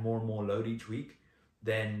add more and more load each week,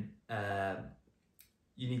 then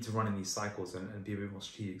you need to run in these cycles and be a bit more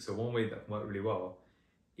strategic. So one way that can work really well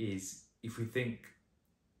is if we think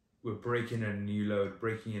we're breaking a new load,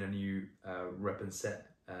 breaking in a new rep and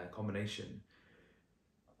set combination,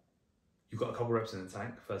 you've got a couple reps in the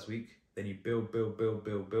tank first week, then you build,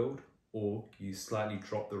 or you slightly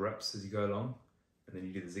drop the reps as you go along, and then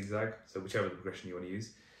you do the zigzag. So whichever the progression you want to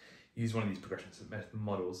use one of these progression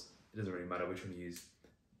models. It doesn't really matter which one you use.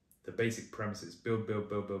 The basic premise is build,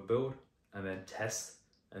 and then test,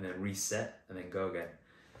 and then reset, and then go again.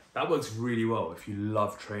 That works really well if you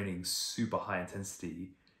love training super high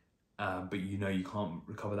intensity, but you can't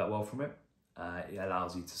recover that well from it. It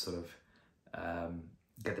allows you to sort of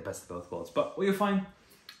get the best of both worlds. But what you'll find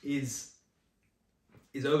is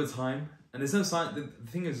over time, and there's no sign.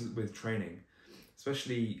 The thing is with training,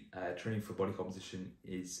 especially training for body composition,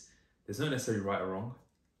 is there's no necessarily right or wrong,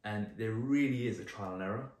 and there really is a trial and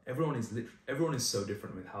error. Everyone is so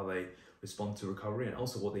different with how they respond to recovery and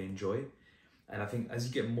also what they enjoy. And I think as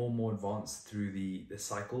you get more and more advanced through the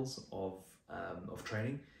cycles of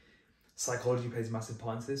training, psychology plays a massive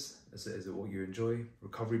part in this. Is it what you enjoy?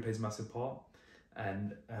 Recovery plays a massive part,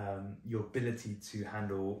 and your ability to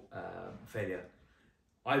handle failure.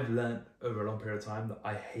 I've learned over a long period of time that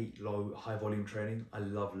I hate high volume training. I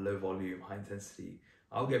love low volume, high intensity.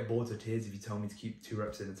 I'll get bored to tears if you tell me to keep 2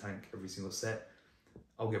 reps in the tank every single set.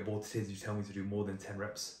 I'll get bored to tears if you tell me to do more than 10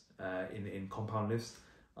 reps in compound lifts.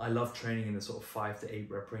 I love training in the sort of 5 to 8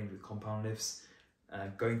 rep range with compound lifts,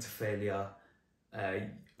 going to failure,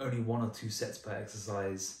 only 1 or 2 sets per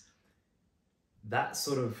exercise. That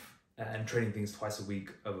sort of, and training things twice a week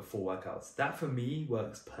over 4 workouts. That for me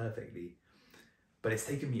works perfectly. But it's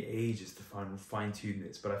taken me ages to fine tune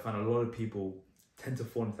this. But I find a lot of people tend to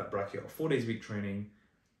fall into that bracket of 4 days a week training,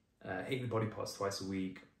 hitting the body parts twice a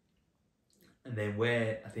week. And then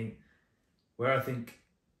where I think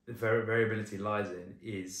the variability lies in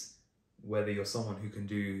is whether you're someone who can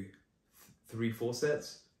do 3-4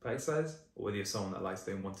 sets per exercise, or whether you're someone that likes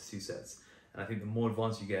doing 1 to 2 sets. And I think the more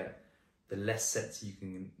advanced you get, the less sets you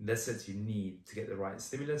need to get the right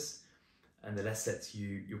stimulus, and the less sets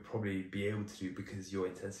you'll probably be able to do, because your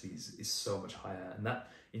intensity is so much higher, and that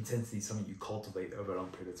intensity is something you cultivate over a long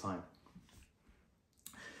period of time.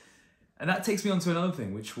 And that takes me on to another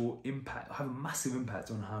thing, which will have a massive impact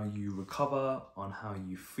on how you recover, on how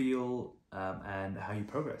you feel, and how you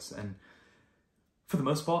progress. And For the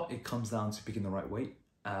most part, it comes down to picking the right weight.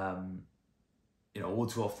 All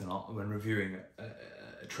too often when reviewing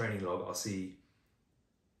a training log, I'll see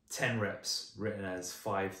 10 reps written as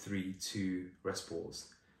 5, 3, 2 rest pause.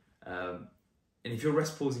 And if you're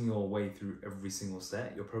rest pausing your way through every single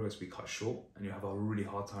set, your progress will be cut short and you'll have a really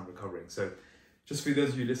hard time recovering. So just for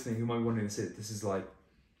those of you listening who might be wondering, this is like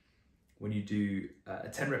when you do a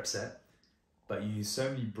 10 rep set, but you use so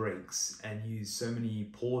many breaks and use so many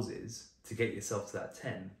pauses to get yourself to that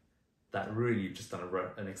 10, that really you've just done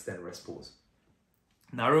an extended rest pause.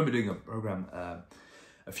 Now I remember doing a program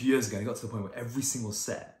a few years ago, and it got to the point where every single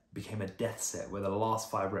set became a death set, where the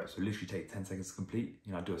last 5 reps would literally take 10 seconds to complete.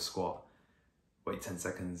 I'd do a squat, wait 10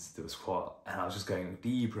 seconds, do a squat, and I was just going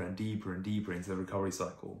deeper and deeper and deeper into the recovery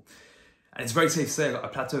cycle. And it's very safe to say I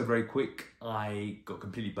plateaued very quick. I got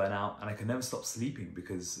completely burnt out and I could never stop sleeping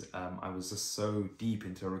because I was just so deep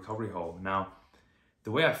into a recovery hole. Now, the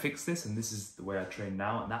way I fix this, and this is the way I train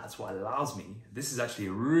now, and that's what allows me, this is actually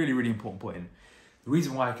a really, really important point. The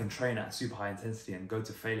reason why I can train at super high intensity and go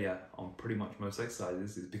to failure on pretty much most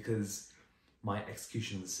exercises is because my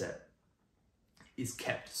execution of the set is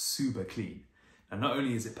kept super clean. And not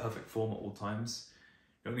only is it perfect form at all times,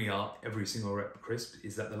 not only are every single rep crisp,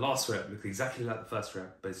 is that the last rep looks exactly like the first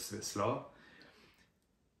rep, but it's a bit slower.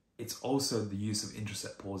 It's also the use of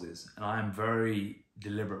intraset pauses, and I am very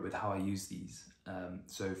deliberate with how I use these.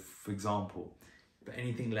 So for example, for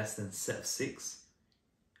anything less than set of 6,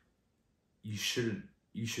 you should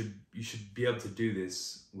be able to do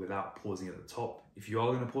this without pausing at the top. If you are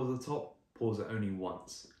going to pause at the top, pause it only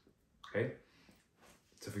once. Okay.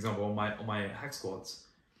 So for example, on my hack squats,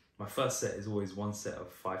 my first set is always one set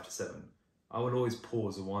of 5 to 7. I would always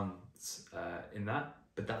pause once in that,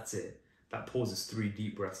 but that's it. That pause is 3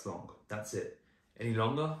 deep breaths long. That's it. Any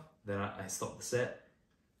longer, then I stop the set,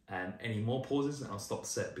 and any more pauses, and I'll stop the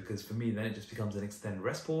set, because for me, then it just becomes an extended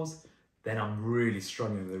rest pause. Then I'm really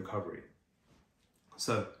struggling with the recovery.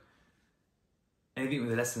 So anything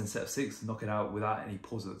with less than a set of 6, knock it out without any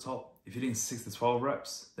pause at the top. If you're doing 6 to 12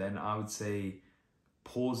 reps, then I would say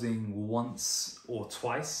pausing once or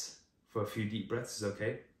twice for a few deep breaths is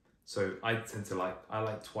okay. So I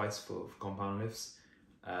like twice for compound lifts,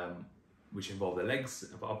 which involve the legs.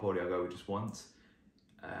 For upper body, I'll go with just once.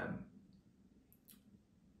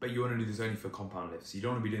 But you want to do this only for compound lifts. You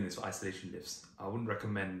don't want to be doing this for isolation lifts. I wouldn't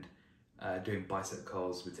recommend doing bicep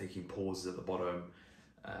curls with taking pauses at the bottom,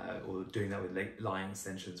 or doing that with lying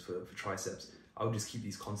extensions for triceps. I would just keep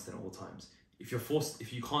these constant at all times. If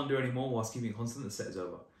you can't do any more whilst keeping it constant, the set is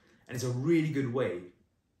over. And it's a really good way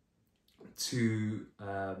to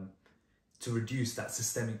reduce that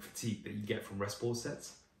systemic fatigue that you get from rest pause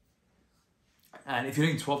sets. And if you're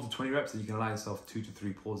doing 12 to 20 reps, then you can allow yourself 2 to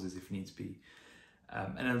 3 pauses if needs be.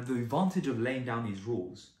 And the advantage of laying down these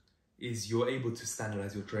rules is you're able to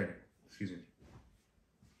standardize your training.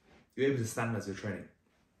 You're able to standardize your training.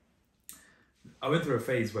 I went through a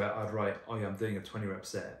phase where I'd write, oh yeah, I'm doing a 20 rep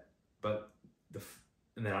set,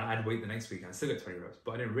 and then I'd wait the next week and I still get 20 reps.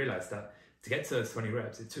 But I didn't realize that to get to those 20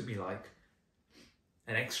 reps, it took me like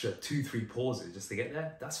an extra 2-3 pauses just to get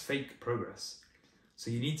there. That's fake progress. So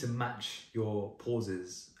you need to match your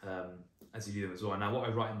pauses as you do them as well. Now, what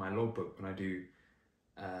I write in my logbook when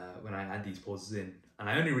I add these pauses in, and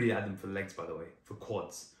I only really add them for legs, by the way, for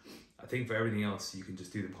quads. I think for everything else, you can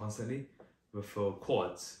just do them constantly. But for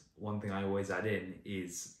quads, one thing I always add in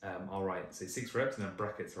is I'll write, say 6 reps and then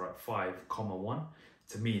brackets, I write 5,1.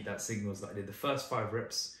 To me, that signals that I did the first 5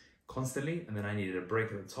 reps constantly, and then I needed a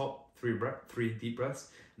break at the top, 3 deep breaths,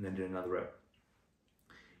 and then did another rep.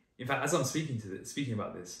 In fact, as I'm speaking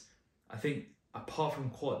about this, I think apart from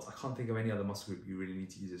quads, I can't think of any other muscle group you really need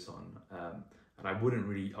to use this on. And I would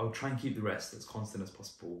try and keep the rest as constant as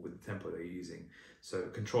possible with the tempo that you're using. So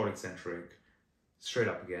control eccentric, straight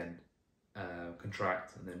up again,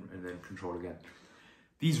 contract, and then control again.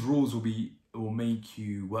 These rules will make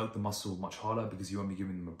you work the muscle much harder because you won't be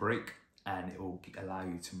giving them a break, and it will allow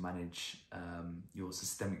you to manage your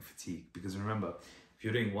systemic fatigue. Because remember, if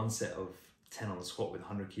you're doing one set of 10 on a squat with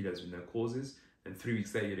 100 kilos with no pauses, then 3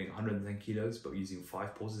 weeks later you're doing 110 kilos but using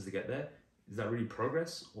 5 pauses to get there, is that really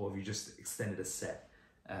progress, or have you just extended a set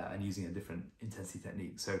and using a different intensity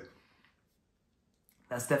technique? So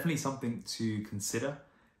that's definitely something to consider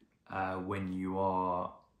when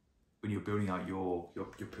you're building out your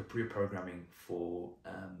programming for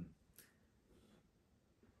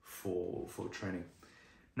training.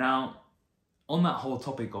 Now, on that whole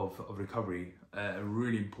topic of recovery, a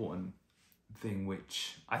really important thing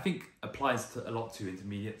which I think applies a lot to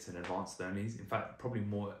intermediates and advanced learners, in fact probably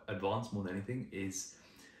more advanced more than anything, is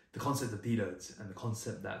the concept of deloads and the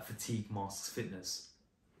concept that fatigue masks fitness.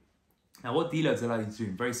 Now, what deloads allow you to do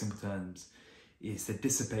in very simple terms is to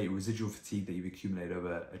dissipate residual fatigue that you've accumulated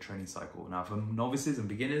over a training cycle. Now, for novices and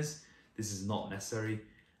beginners, this is not necessary.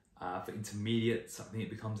 For intermediates, I think it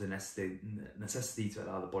becomes a necessity to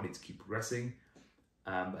allow the body to keep progressing,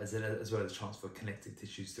 as well as a chance for connective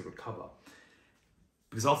tissues to recover.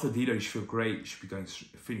 Because after the deload, you should feel great, you should be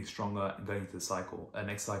feeling stronger and going into the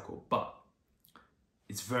next cycle. But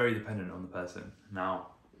it's very dependent on the person. Now,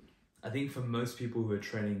 I think for most people who are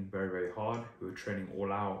training very, very hard, who are training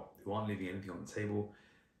all out, who aren't leaving anything on the table,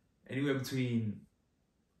 anywhere between,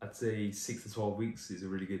 I'd say 6 to 12 weeks is a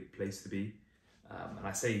really good place to be. And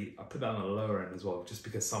I put that on the lower end as well, just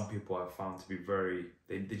because some people I've found to be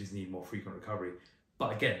they just need more frequent recovery.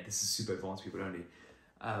 But again, this is super advanced people only.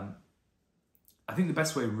 I think the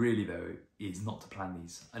best way really though is not to plan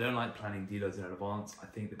these. I don't like planning deloads in advance. I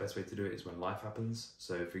think the best way to do it is when life happens.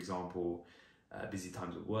 So for example, busy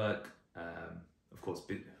times at work, of course,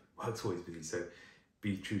 work's always busy, so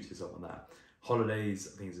be true to yourself on that. Holidays,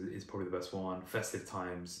 I think is probably the best one. Festive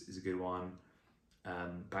times is a good one.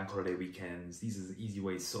 Bank holiday weekends, these are the easy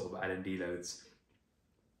ways to sort of add in deloads.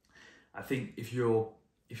 I think if you're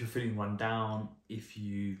feeling run down, if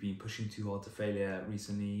you've been pushing too hard to failure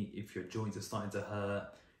recently, if your joints are starting to hurt,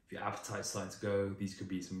 if your appetite's starting to go, these could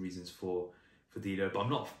be some reasons for deload. But I'm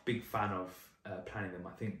not a big fan of planning them.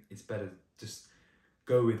 I think it's better just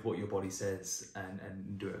go with what your body says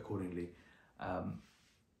and do it accordingly.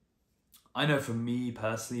 I know for me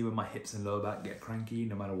personally, when my hips and lower back get cranky,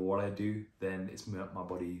 no matter what I do, then it's my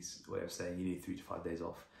body's way of saying you need 3 to 5 days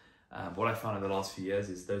off. What I found in the last few years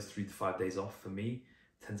is those 3 to 5 days off for me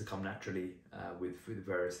tend to come naturally with the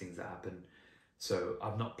various things that happen. So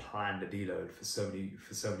I've not planned a deload for so many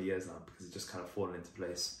years now because it's just kind of fallen into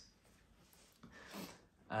place.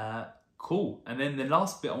 Cool. And then the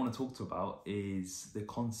last bit I want to talk about is the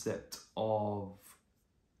concept of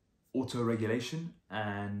auto-regulation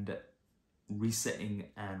and resetting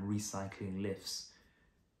and recycling lifts.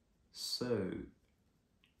 So,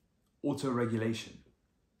 auto-regulation.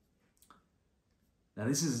 Now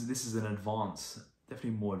this is an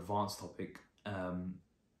definitely more advanced topic.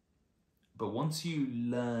 But once you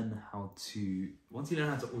learn how to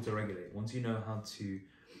auto-regulate, once you know how to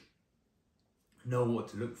know what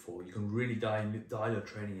to look for, you can really dial your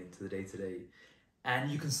training into the day-to-day,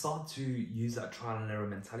 and you can start to use that trial and error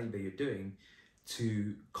mentality that you're doing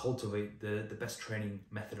to cultivate the best training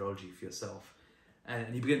methodology for yourself.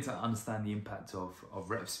 And you begin to understand the impact of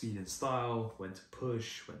rep speed and style, when to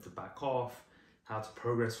push, when to back off, how to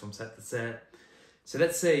progress from set to set. So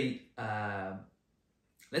let's say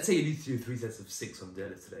you need to do 3 sets of 6 on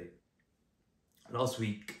deadlift today. Last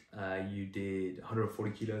week, you did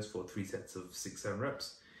 140 kilos for 3 sets of 6-7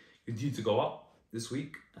 reps. You're due to go up this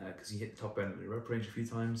week because you hit the top end of the rep range a few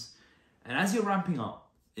times. And as you're ramping up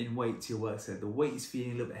in weight to your work set, the weight is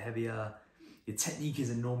feeling a little bit heavier. Your technique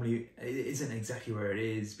isn't exactly where it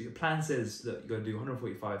is, but your plan says that you're going to do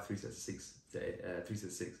 145, 3 sets of 6, 3 sets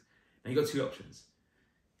of 6. And you've got 2 options.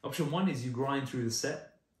 Option 1 is you grind through the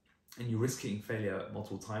set and you risk hitting failure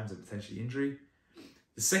multiple times and potentially injury.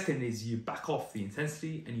 The second is you back off the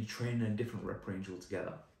intensity and you train in a different rep range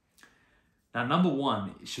altogether. Now, number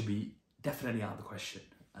 1, it should be definitely out of the question.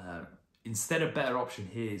 Instead, a better option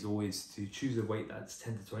here is always to choose a weight that's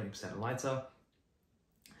 10 to 20% lighter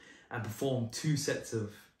and perform 2 sets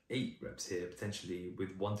of 8 reps here, potentially with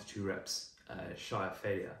 1 to 2 reps shy of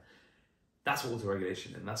failure. That's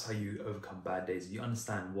auto-regulation, and that's how you overcome bad days. You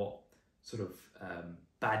understand what sort of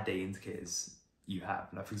bad day indicators you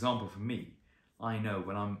have. Now, for example, for me, I know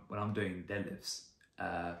when I'm doing deadlifts,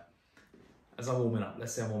 as I'm warming up,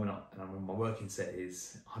 let's say I'm warming up and my working set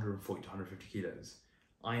is 140 to 150 kilos.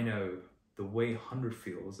 I know the way 100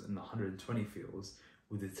 feels and the 120 feels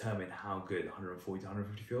will determine how good 140 to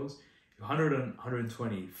 150 feels. If 100 and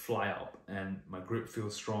 120 fly up and my grip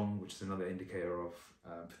feels strong, which is another indicator of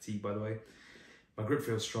fatigue, by the way. My grip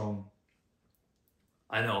feels strong,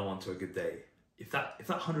 I know I'm on to a good day. If that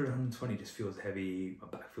 100 and 120 just feels heavy, my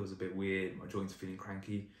back feels a bit weird, my joints are feeling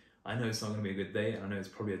cranky, I know it's not going to be a good day, and I know it's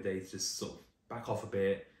probably a day to just sort of back off a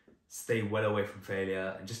bit, stay well away from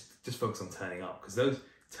failure, and just focus on turning up, because those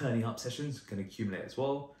turning up sessions can accumulate as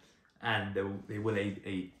well, and they will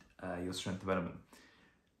aid your strength development.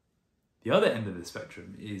 The other end of the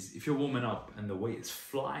spectrum is if you're warming up and the weight is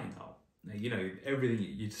flying up, you know,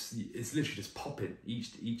 everything it's literally just popping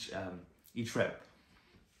each rep,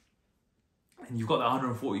 and you've got that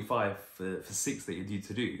 145 for 6 that you're due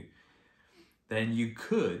to do, then you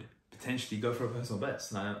could potentially go for a personal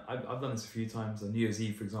best. Now, I've done this a few times on New Year's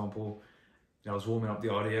Eve, for example. You know, I was warming up the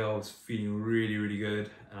RDL, I was feeling really, really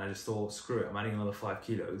good, and I just thought, screw it, I'm adding another 5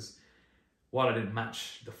 kilos. while I didn't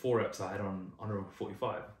match the 4 reps I had on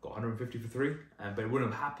 145, got 150 for 3, but it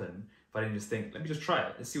wouldn't have happened if I didn't just think, let me just try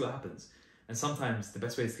it, let's see what happens. And sometimes the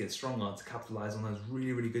best way is to get stronger, to capitalize on those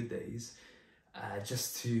really, really good days,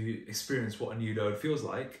 just to experience what a new load feels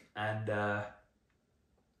like, and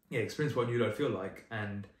experience what a new load feels like,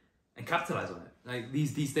 and capitalize on it. Like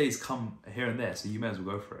these days come here and there, so you may as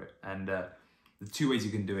well go for it. And the 2 ways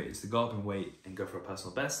you can do it is to go up in weight and go for a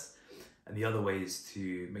personal best, and the other way is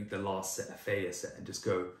to make the last set a failure set and just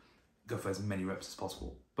go for as many reps as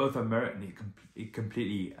possible. Both are merit, and it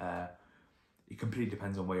completely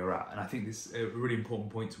depends on where you're at. And I think this a really important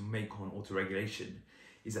point to make on auto-regulation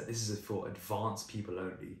is that this is for advanced people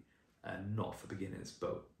only, and not for beginners.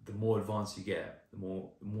 But the more advanced you get, the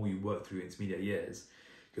more you work through intermediate years,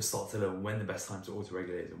 you'll start to learn when the best time to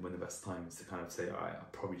auto-regulate is and when the best time is to kind of say, all right, I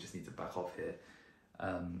probably just need to back off here,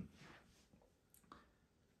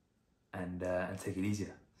 and take it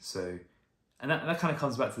easier. So, and that kind of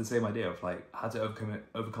comes back to the same idea of like how to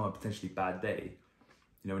overcome a potentially bad day.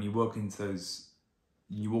 You know, when you walk into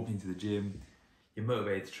the gym, you're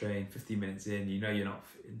motivated to train, 15 minutes in, you know you're not,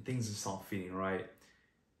 things just aren't feeling right.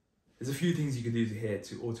 There's a few things you can do here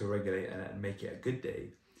to auto-regulate and make it a good day.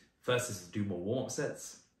 First is to do more warm-up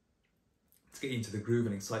sets, to get you into the groove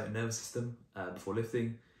and excite your nervous system before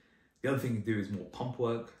lifting. The other thing to do is more pump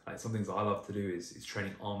work. Like some things that I love to do is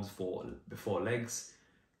training arms before legs,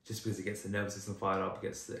 just because it gets the nervous system fired up, it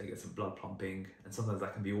gets the blood pumping, and sometimes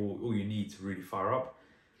that can be all you need to really fire up.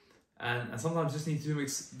 And sometimes you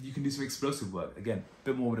can do some explosive work. Again, a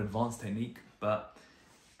bit more of an advanced technique, but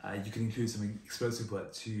you can include some explosive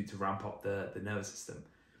work to ramp up the nervous system.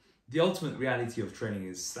 The ultimate reality of training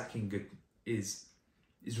is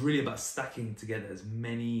really about stacking together as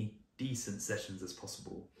many decent sessions as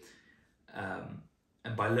possible.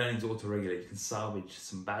 And by learning to auto-regulate, you can salvage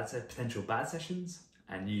some potential bad sessions,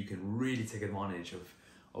 and you can really take advantage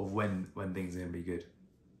of when things are going to be good.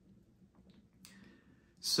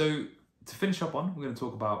 So to finish up on, we're going to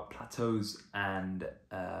talk about plateaus and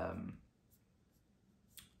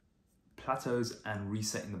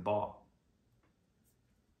resetting the bar.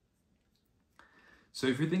 So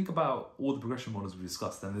if you think about all the progression models we've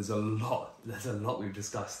discussed, and there's a lot we've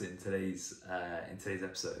discussed in today's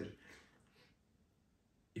episode.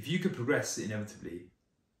 If you could progress inevitably,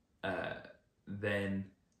 then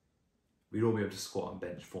we'd all be able to squat and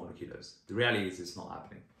bench 400 kilos. The reality is it's not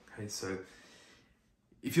happening. Okay, so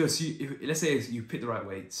let's say you pick the right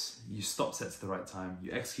weights, you stop sets at the right time,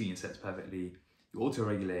 you execute your sets perfectly, you're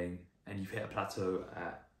auto-regulating, and you've hit a plateau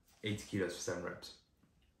at 80 kilos for 7 reps.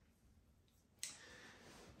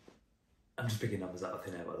 I'm just picking numbers out of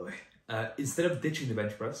thin air, by the way. Instead of ditching the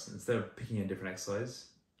bench press, instead of picking a different exercise,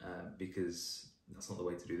 because that's not the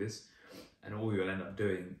way to do this, and all you'll end up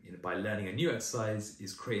doing by learning a new exercise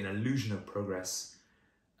is create an illusion of progress,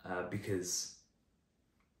 because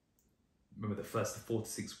remember the first 4 to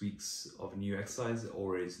 6 weeks of a new exercise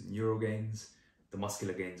always neural gains. The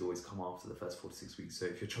muscular gains always come after the first 4 to 6 weeks. So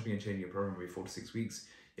if you're chopping and changing your program every 4 to 6 weeks,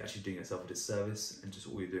 you're actually doing yourself a disservice, and just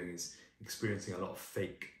all you're doing is experiencing a lot of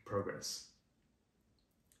fake progress.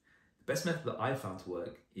 The best method that I found to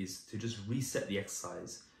work is to just reset the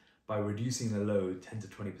exercise by reducing the load 10 to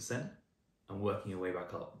 20% and working your way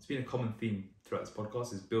back up. It's been a common theme throughout this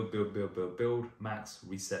podcast is build, max,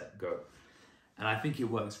 reset, go. And I think it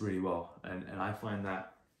works really well. And I find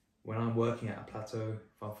that when I'm working at a plateau,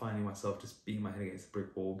 if I'm finding myself just beating my head against the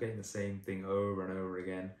brick wall, getting the same thing over and over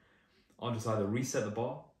again, I'll just either reset the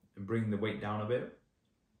bar and bring the weight down a bit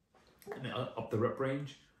and up the rep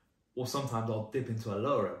range, or sometimes I'll dip into a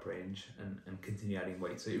lower rep range and continue adding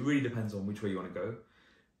weight. So it really depends on which way you want to go.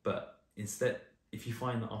 But instead, if you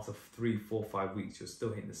find that after 3, 4, 5 weeks, you're still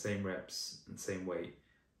hitting the same reps and same weight,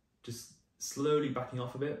 just slowly backing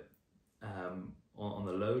off a bit on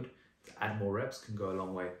the load to add more reps can go a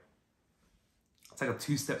long way. It's like a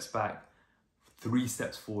 2 steps back, 3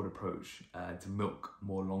 steps forward approach to milk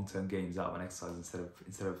more long-term gains out of an exercise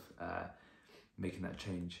instead of making that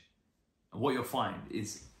change. And what you'll find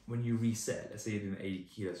is when you reset, let's say you're doing 80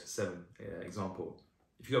 kilos for 7, example,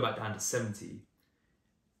 if you go back down to 70,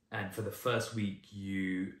 and for the first week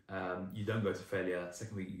you don't go to failure,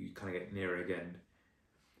 second week you kind of get nearer again,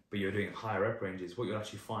 but you're doing higher rep ranges, what you'll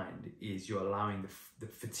actually find is you're allowing the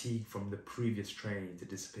fatigue from the previous training to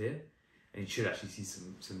disappear, and you should actually see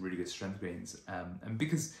some really good strength gains. And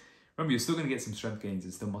because, remember, you're still going to get some strength gains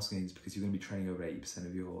and still muscle gains because you're going to be training over 80%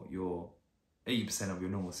 of your 80% of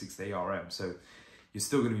your normal 6 to 8 RM. So you're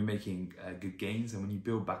still going to be making good gains, and when you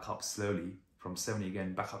build back up slowly from 70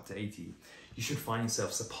 again back up to 80, you should find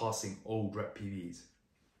yourself surpassing old rep PBs.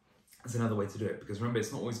 That's another way to do it, because remember,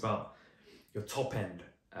 it's not always about your top end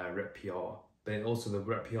rep PR, but also the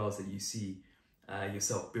rep PRs that you see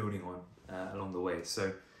yourself building on along the way.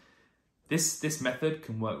 So this method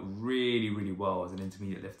can work really, really well as an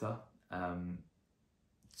intermediate lifter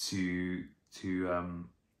to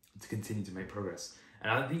continue to make progress.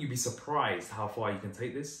 And I think you'd be surprised how far you can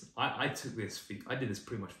take this. I did this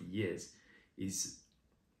pretty much for years. Is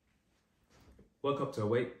work up to a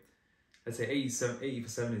weight, let's say 80 for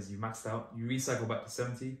 7 is you maxed out, you recycle back to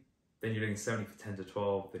 70, then you're doing 70 for 10 to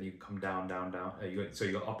 12, then you come down, so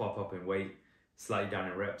you go up in weight, slightly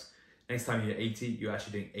down in reps. Next time you're 80, you're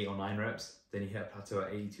actually doing 8 or 9 reps, then you hit a plateau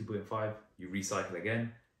at 82.5, you recycle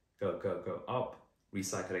again, go up,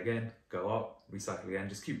 recycle again, go up, recycle again,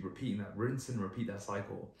 just keep repeating that, rinse and repeat that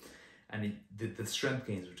cycle. And the strength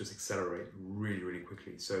gains will just accelerate really, really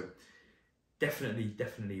quickly. So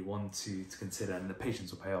definitely one to consider, and the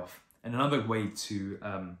patience will pay off. And another way to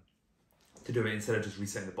do it instead of just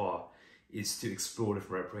resetting the bar is to explore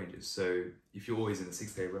different rep ranges. So if you're always in the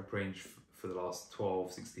 6 to 8 rep range for the last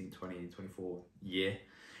 12, 16, 20, 24 year,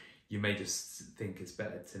 you may just think it's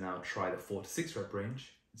better to now try the 4 to 6 rep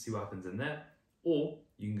range and see what happens in there. Or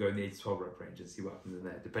you can go in the 8 to 12 rep range and see what happens in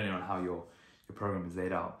there, depending on how your program is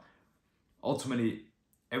laid out. Ultimately,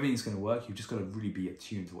 everything's going to work. You've just got to really be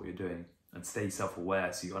attuned to what you're doing and stay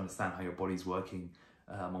self-aware so you understand how your body's working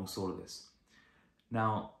amongst all of this.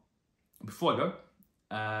 Now, before I go,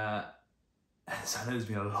 so I know there's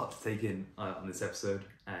been a lot to take in on this episode,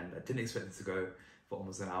 and I didn't expect it to go for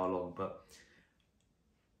almost an hour long, but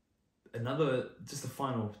just a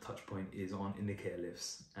final touch point is on indicator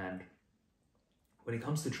lifts. And when it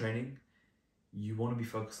comes to training, you want to be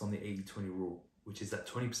focused on the 80-20 rule, which is that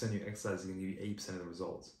 20% of your exercise is going to give you 80% of the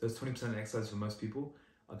results. Those 20% of the exercise for most people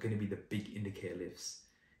are going to be the big indicator lifts.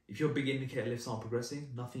 If your big indicator lifts aren't progressing,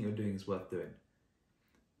 nothing you're doing is worth doing.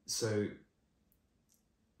 So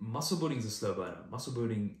muscle building is a slow burner. Muscle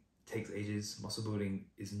building takes ages. Muscle building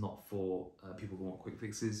is not for people who want quick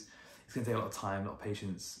fixes. It's going to take a lot of time, a lot of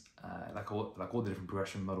patience. Like all the different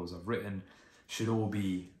progression models I've written should all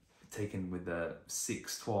be taken with a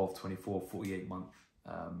 6, 12, 24, 48 month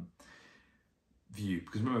view.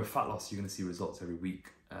 Because remember, with fat loss, you're going to see results every week,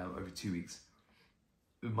 every 2 weeks.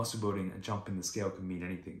 With muscle building, a jump in the scale can mean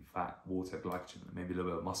anything: fat, water, glycogen, maybe a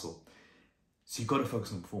little bit of muscle. So you've got to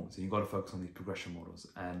focus on performance, and you've got to focus on these progression models.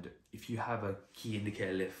 And if you have a key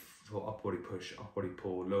indicator lift for upper body push, upper body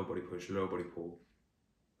pull, lower body push, lower body pull,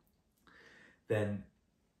 then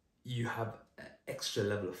you have an extra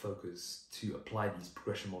level of focus to apply these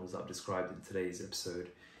progression models that I've described in today's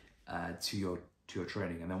episode to your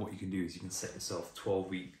training. And then what you can do is you can set yourself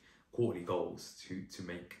 12-week quarterly goals to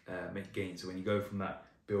make gains. So when you go from that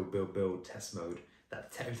build test mode,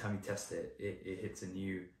 that every time you test it, it hits a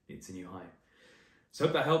new high. So I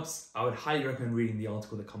hope that helps. I would highly recommend reading the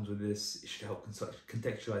article that comes with this. It should help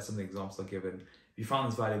contextualize some of the examples I've given. If you found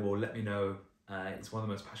this valuable, let me know. It's one of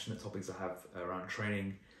the most passionate topics I have around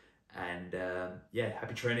training. And yeah,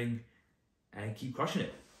 happy training and keep crushing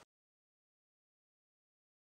it.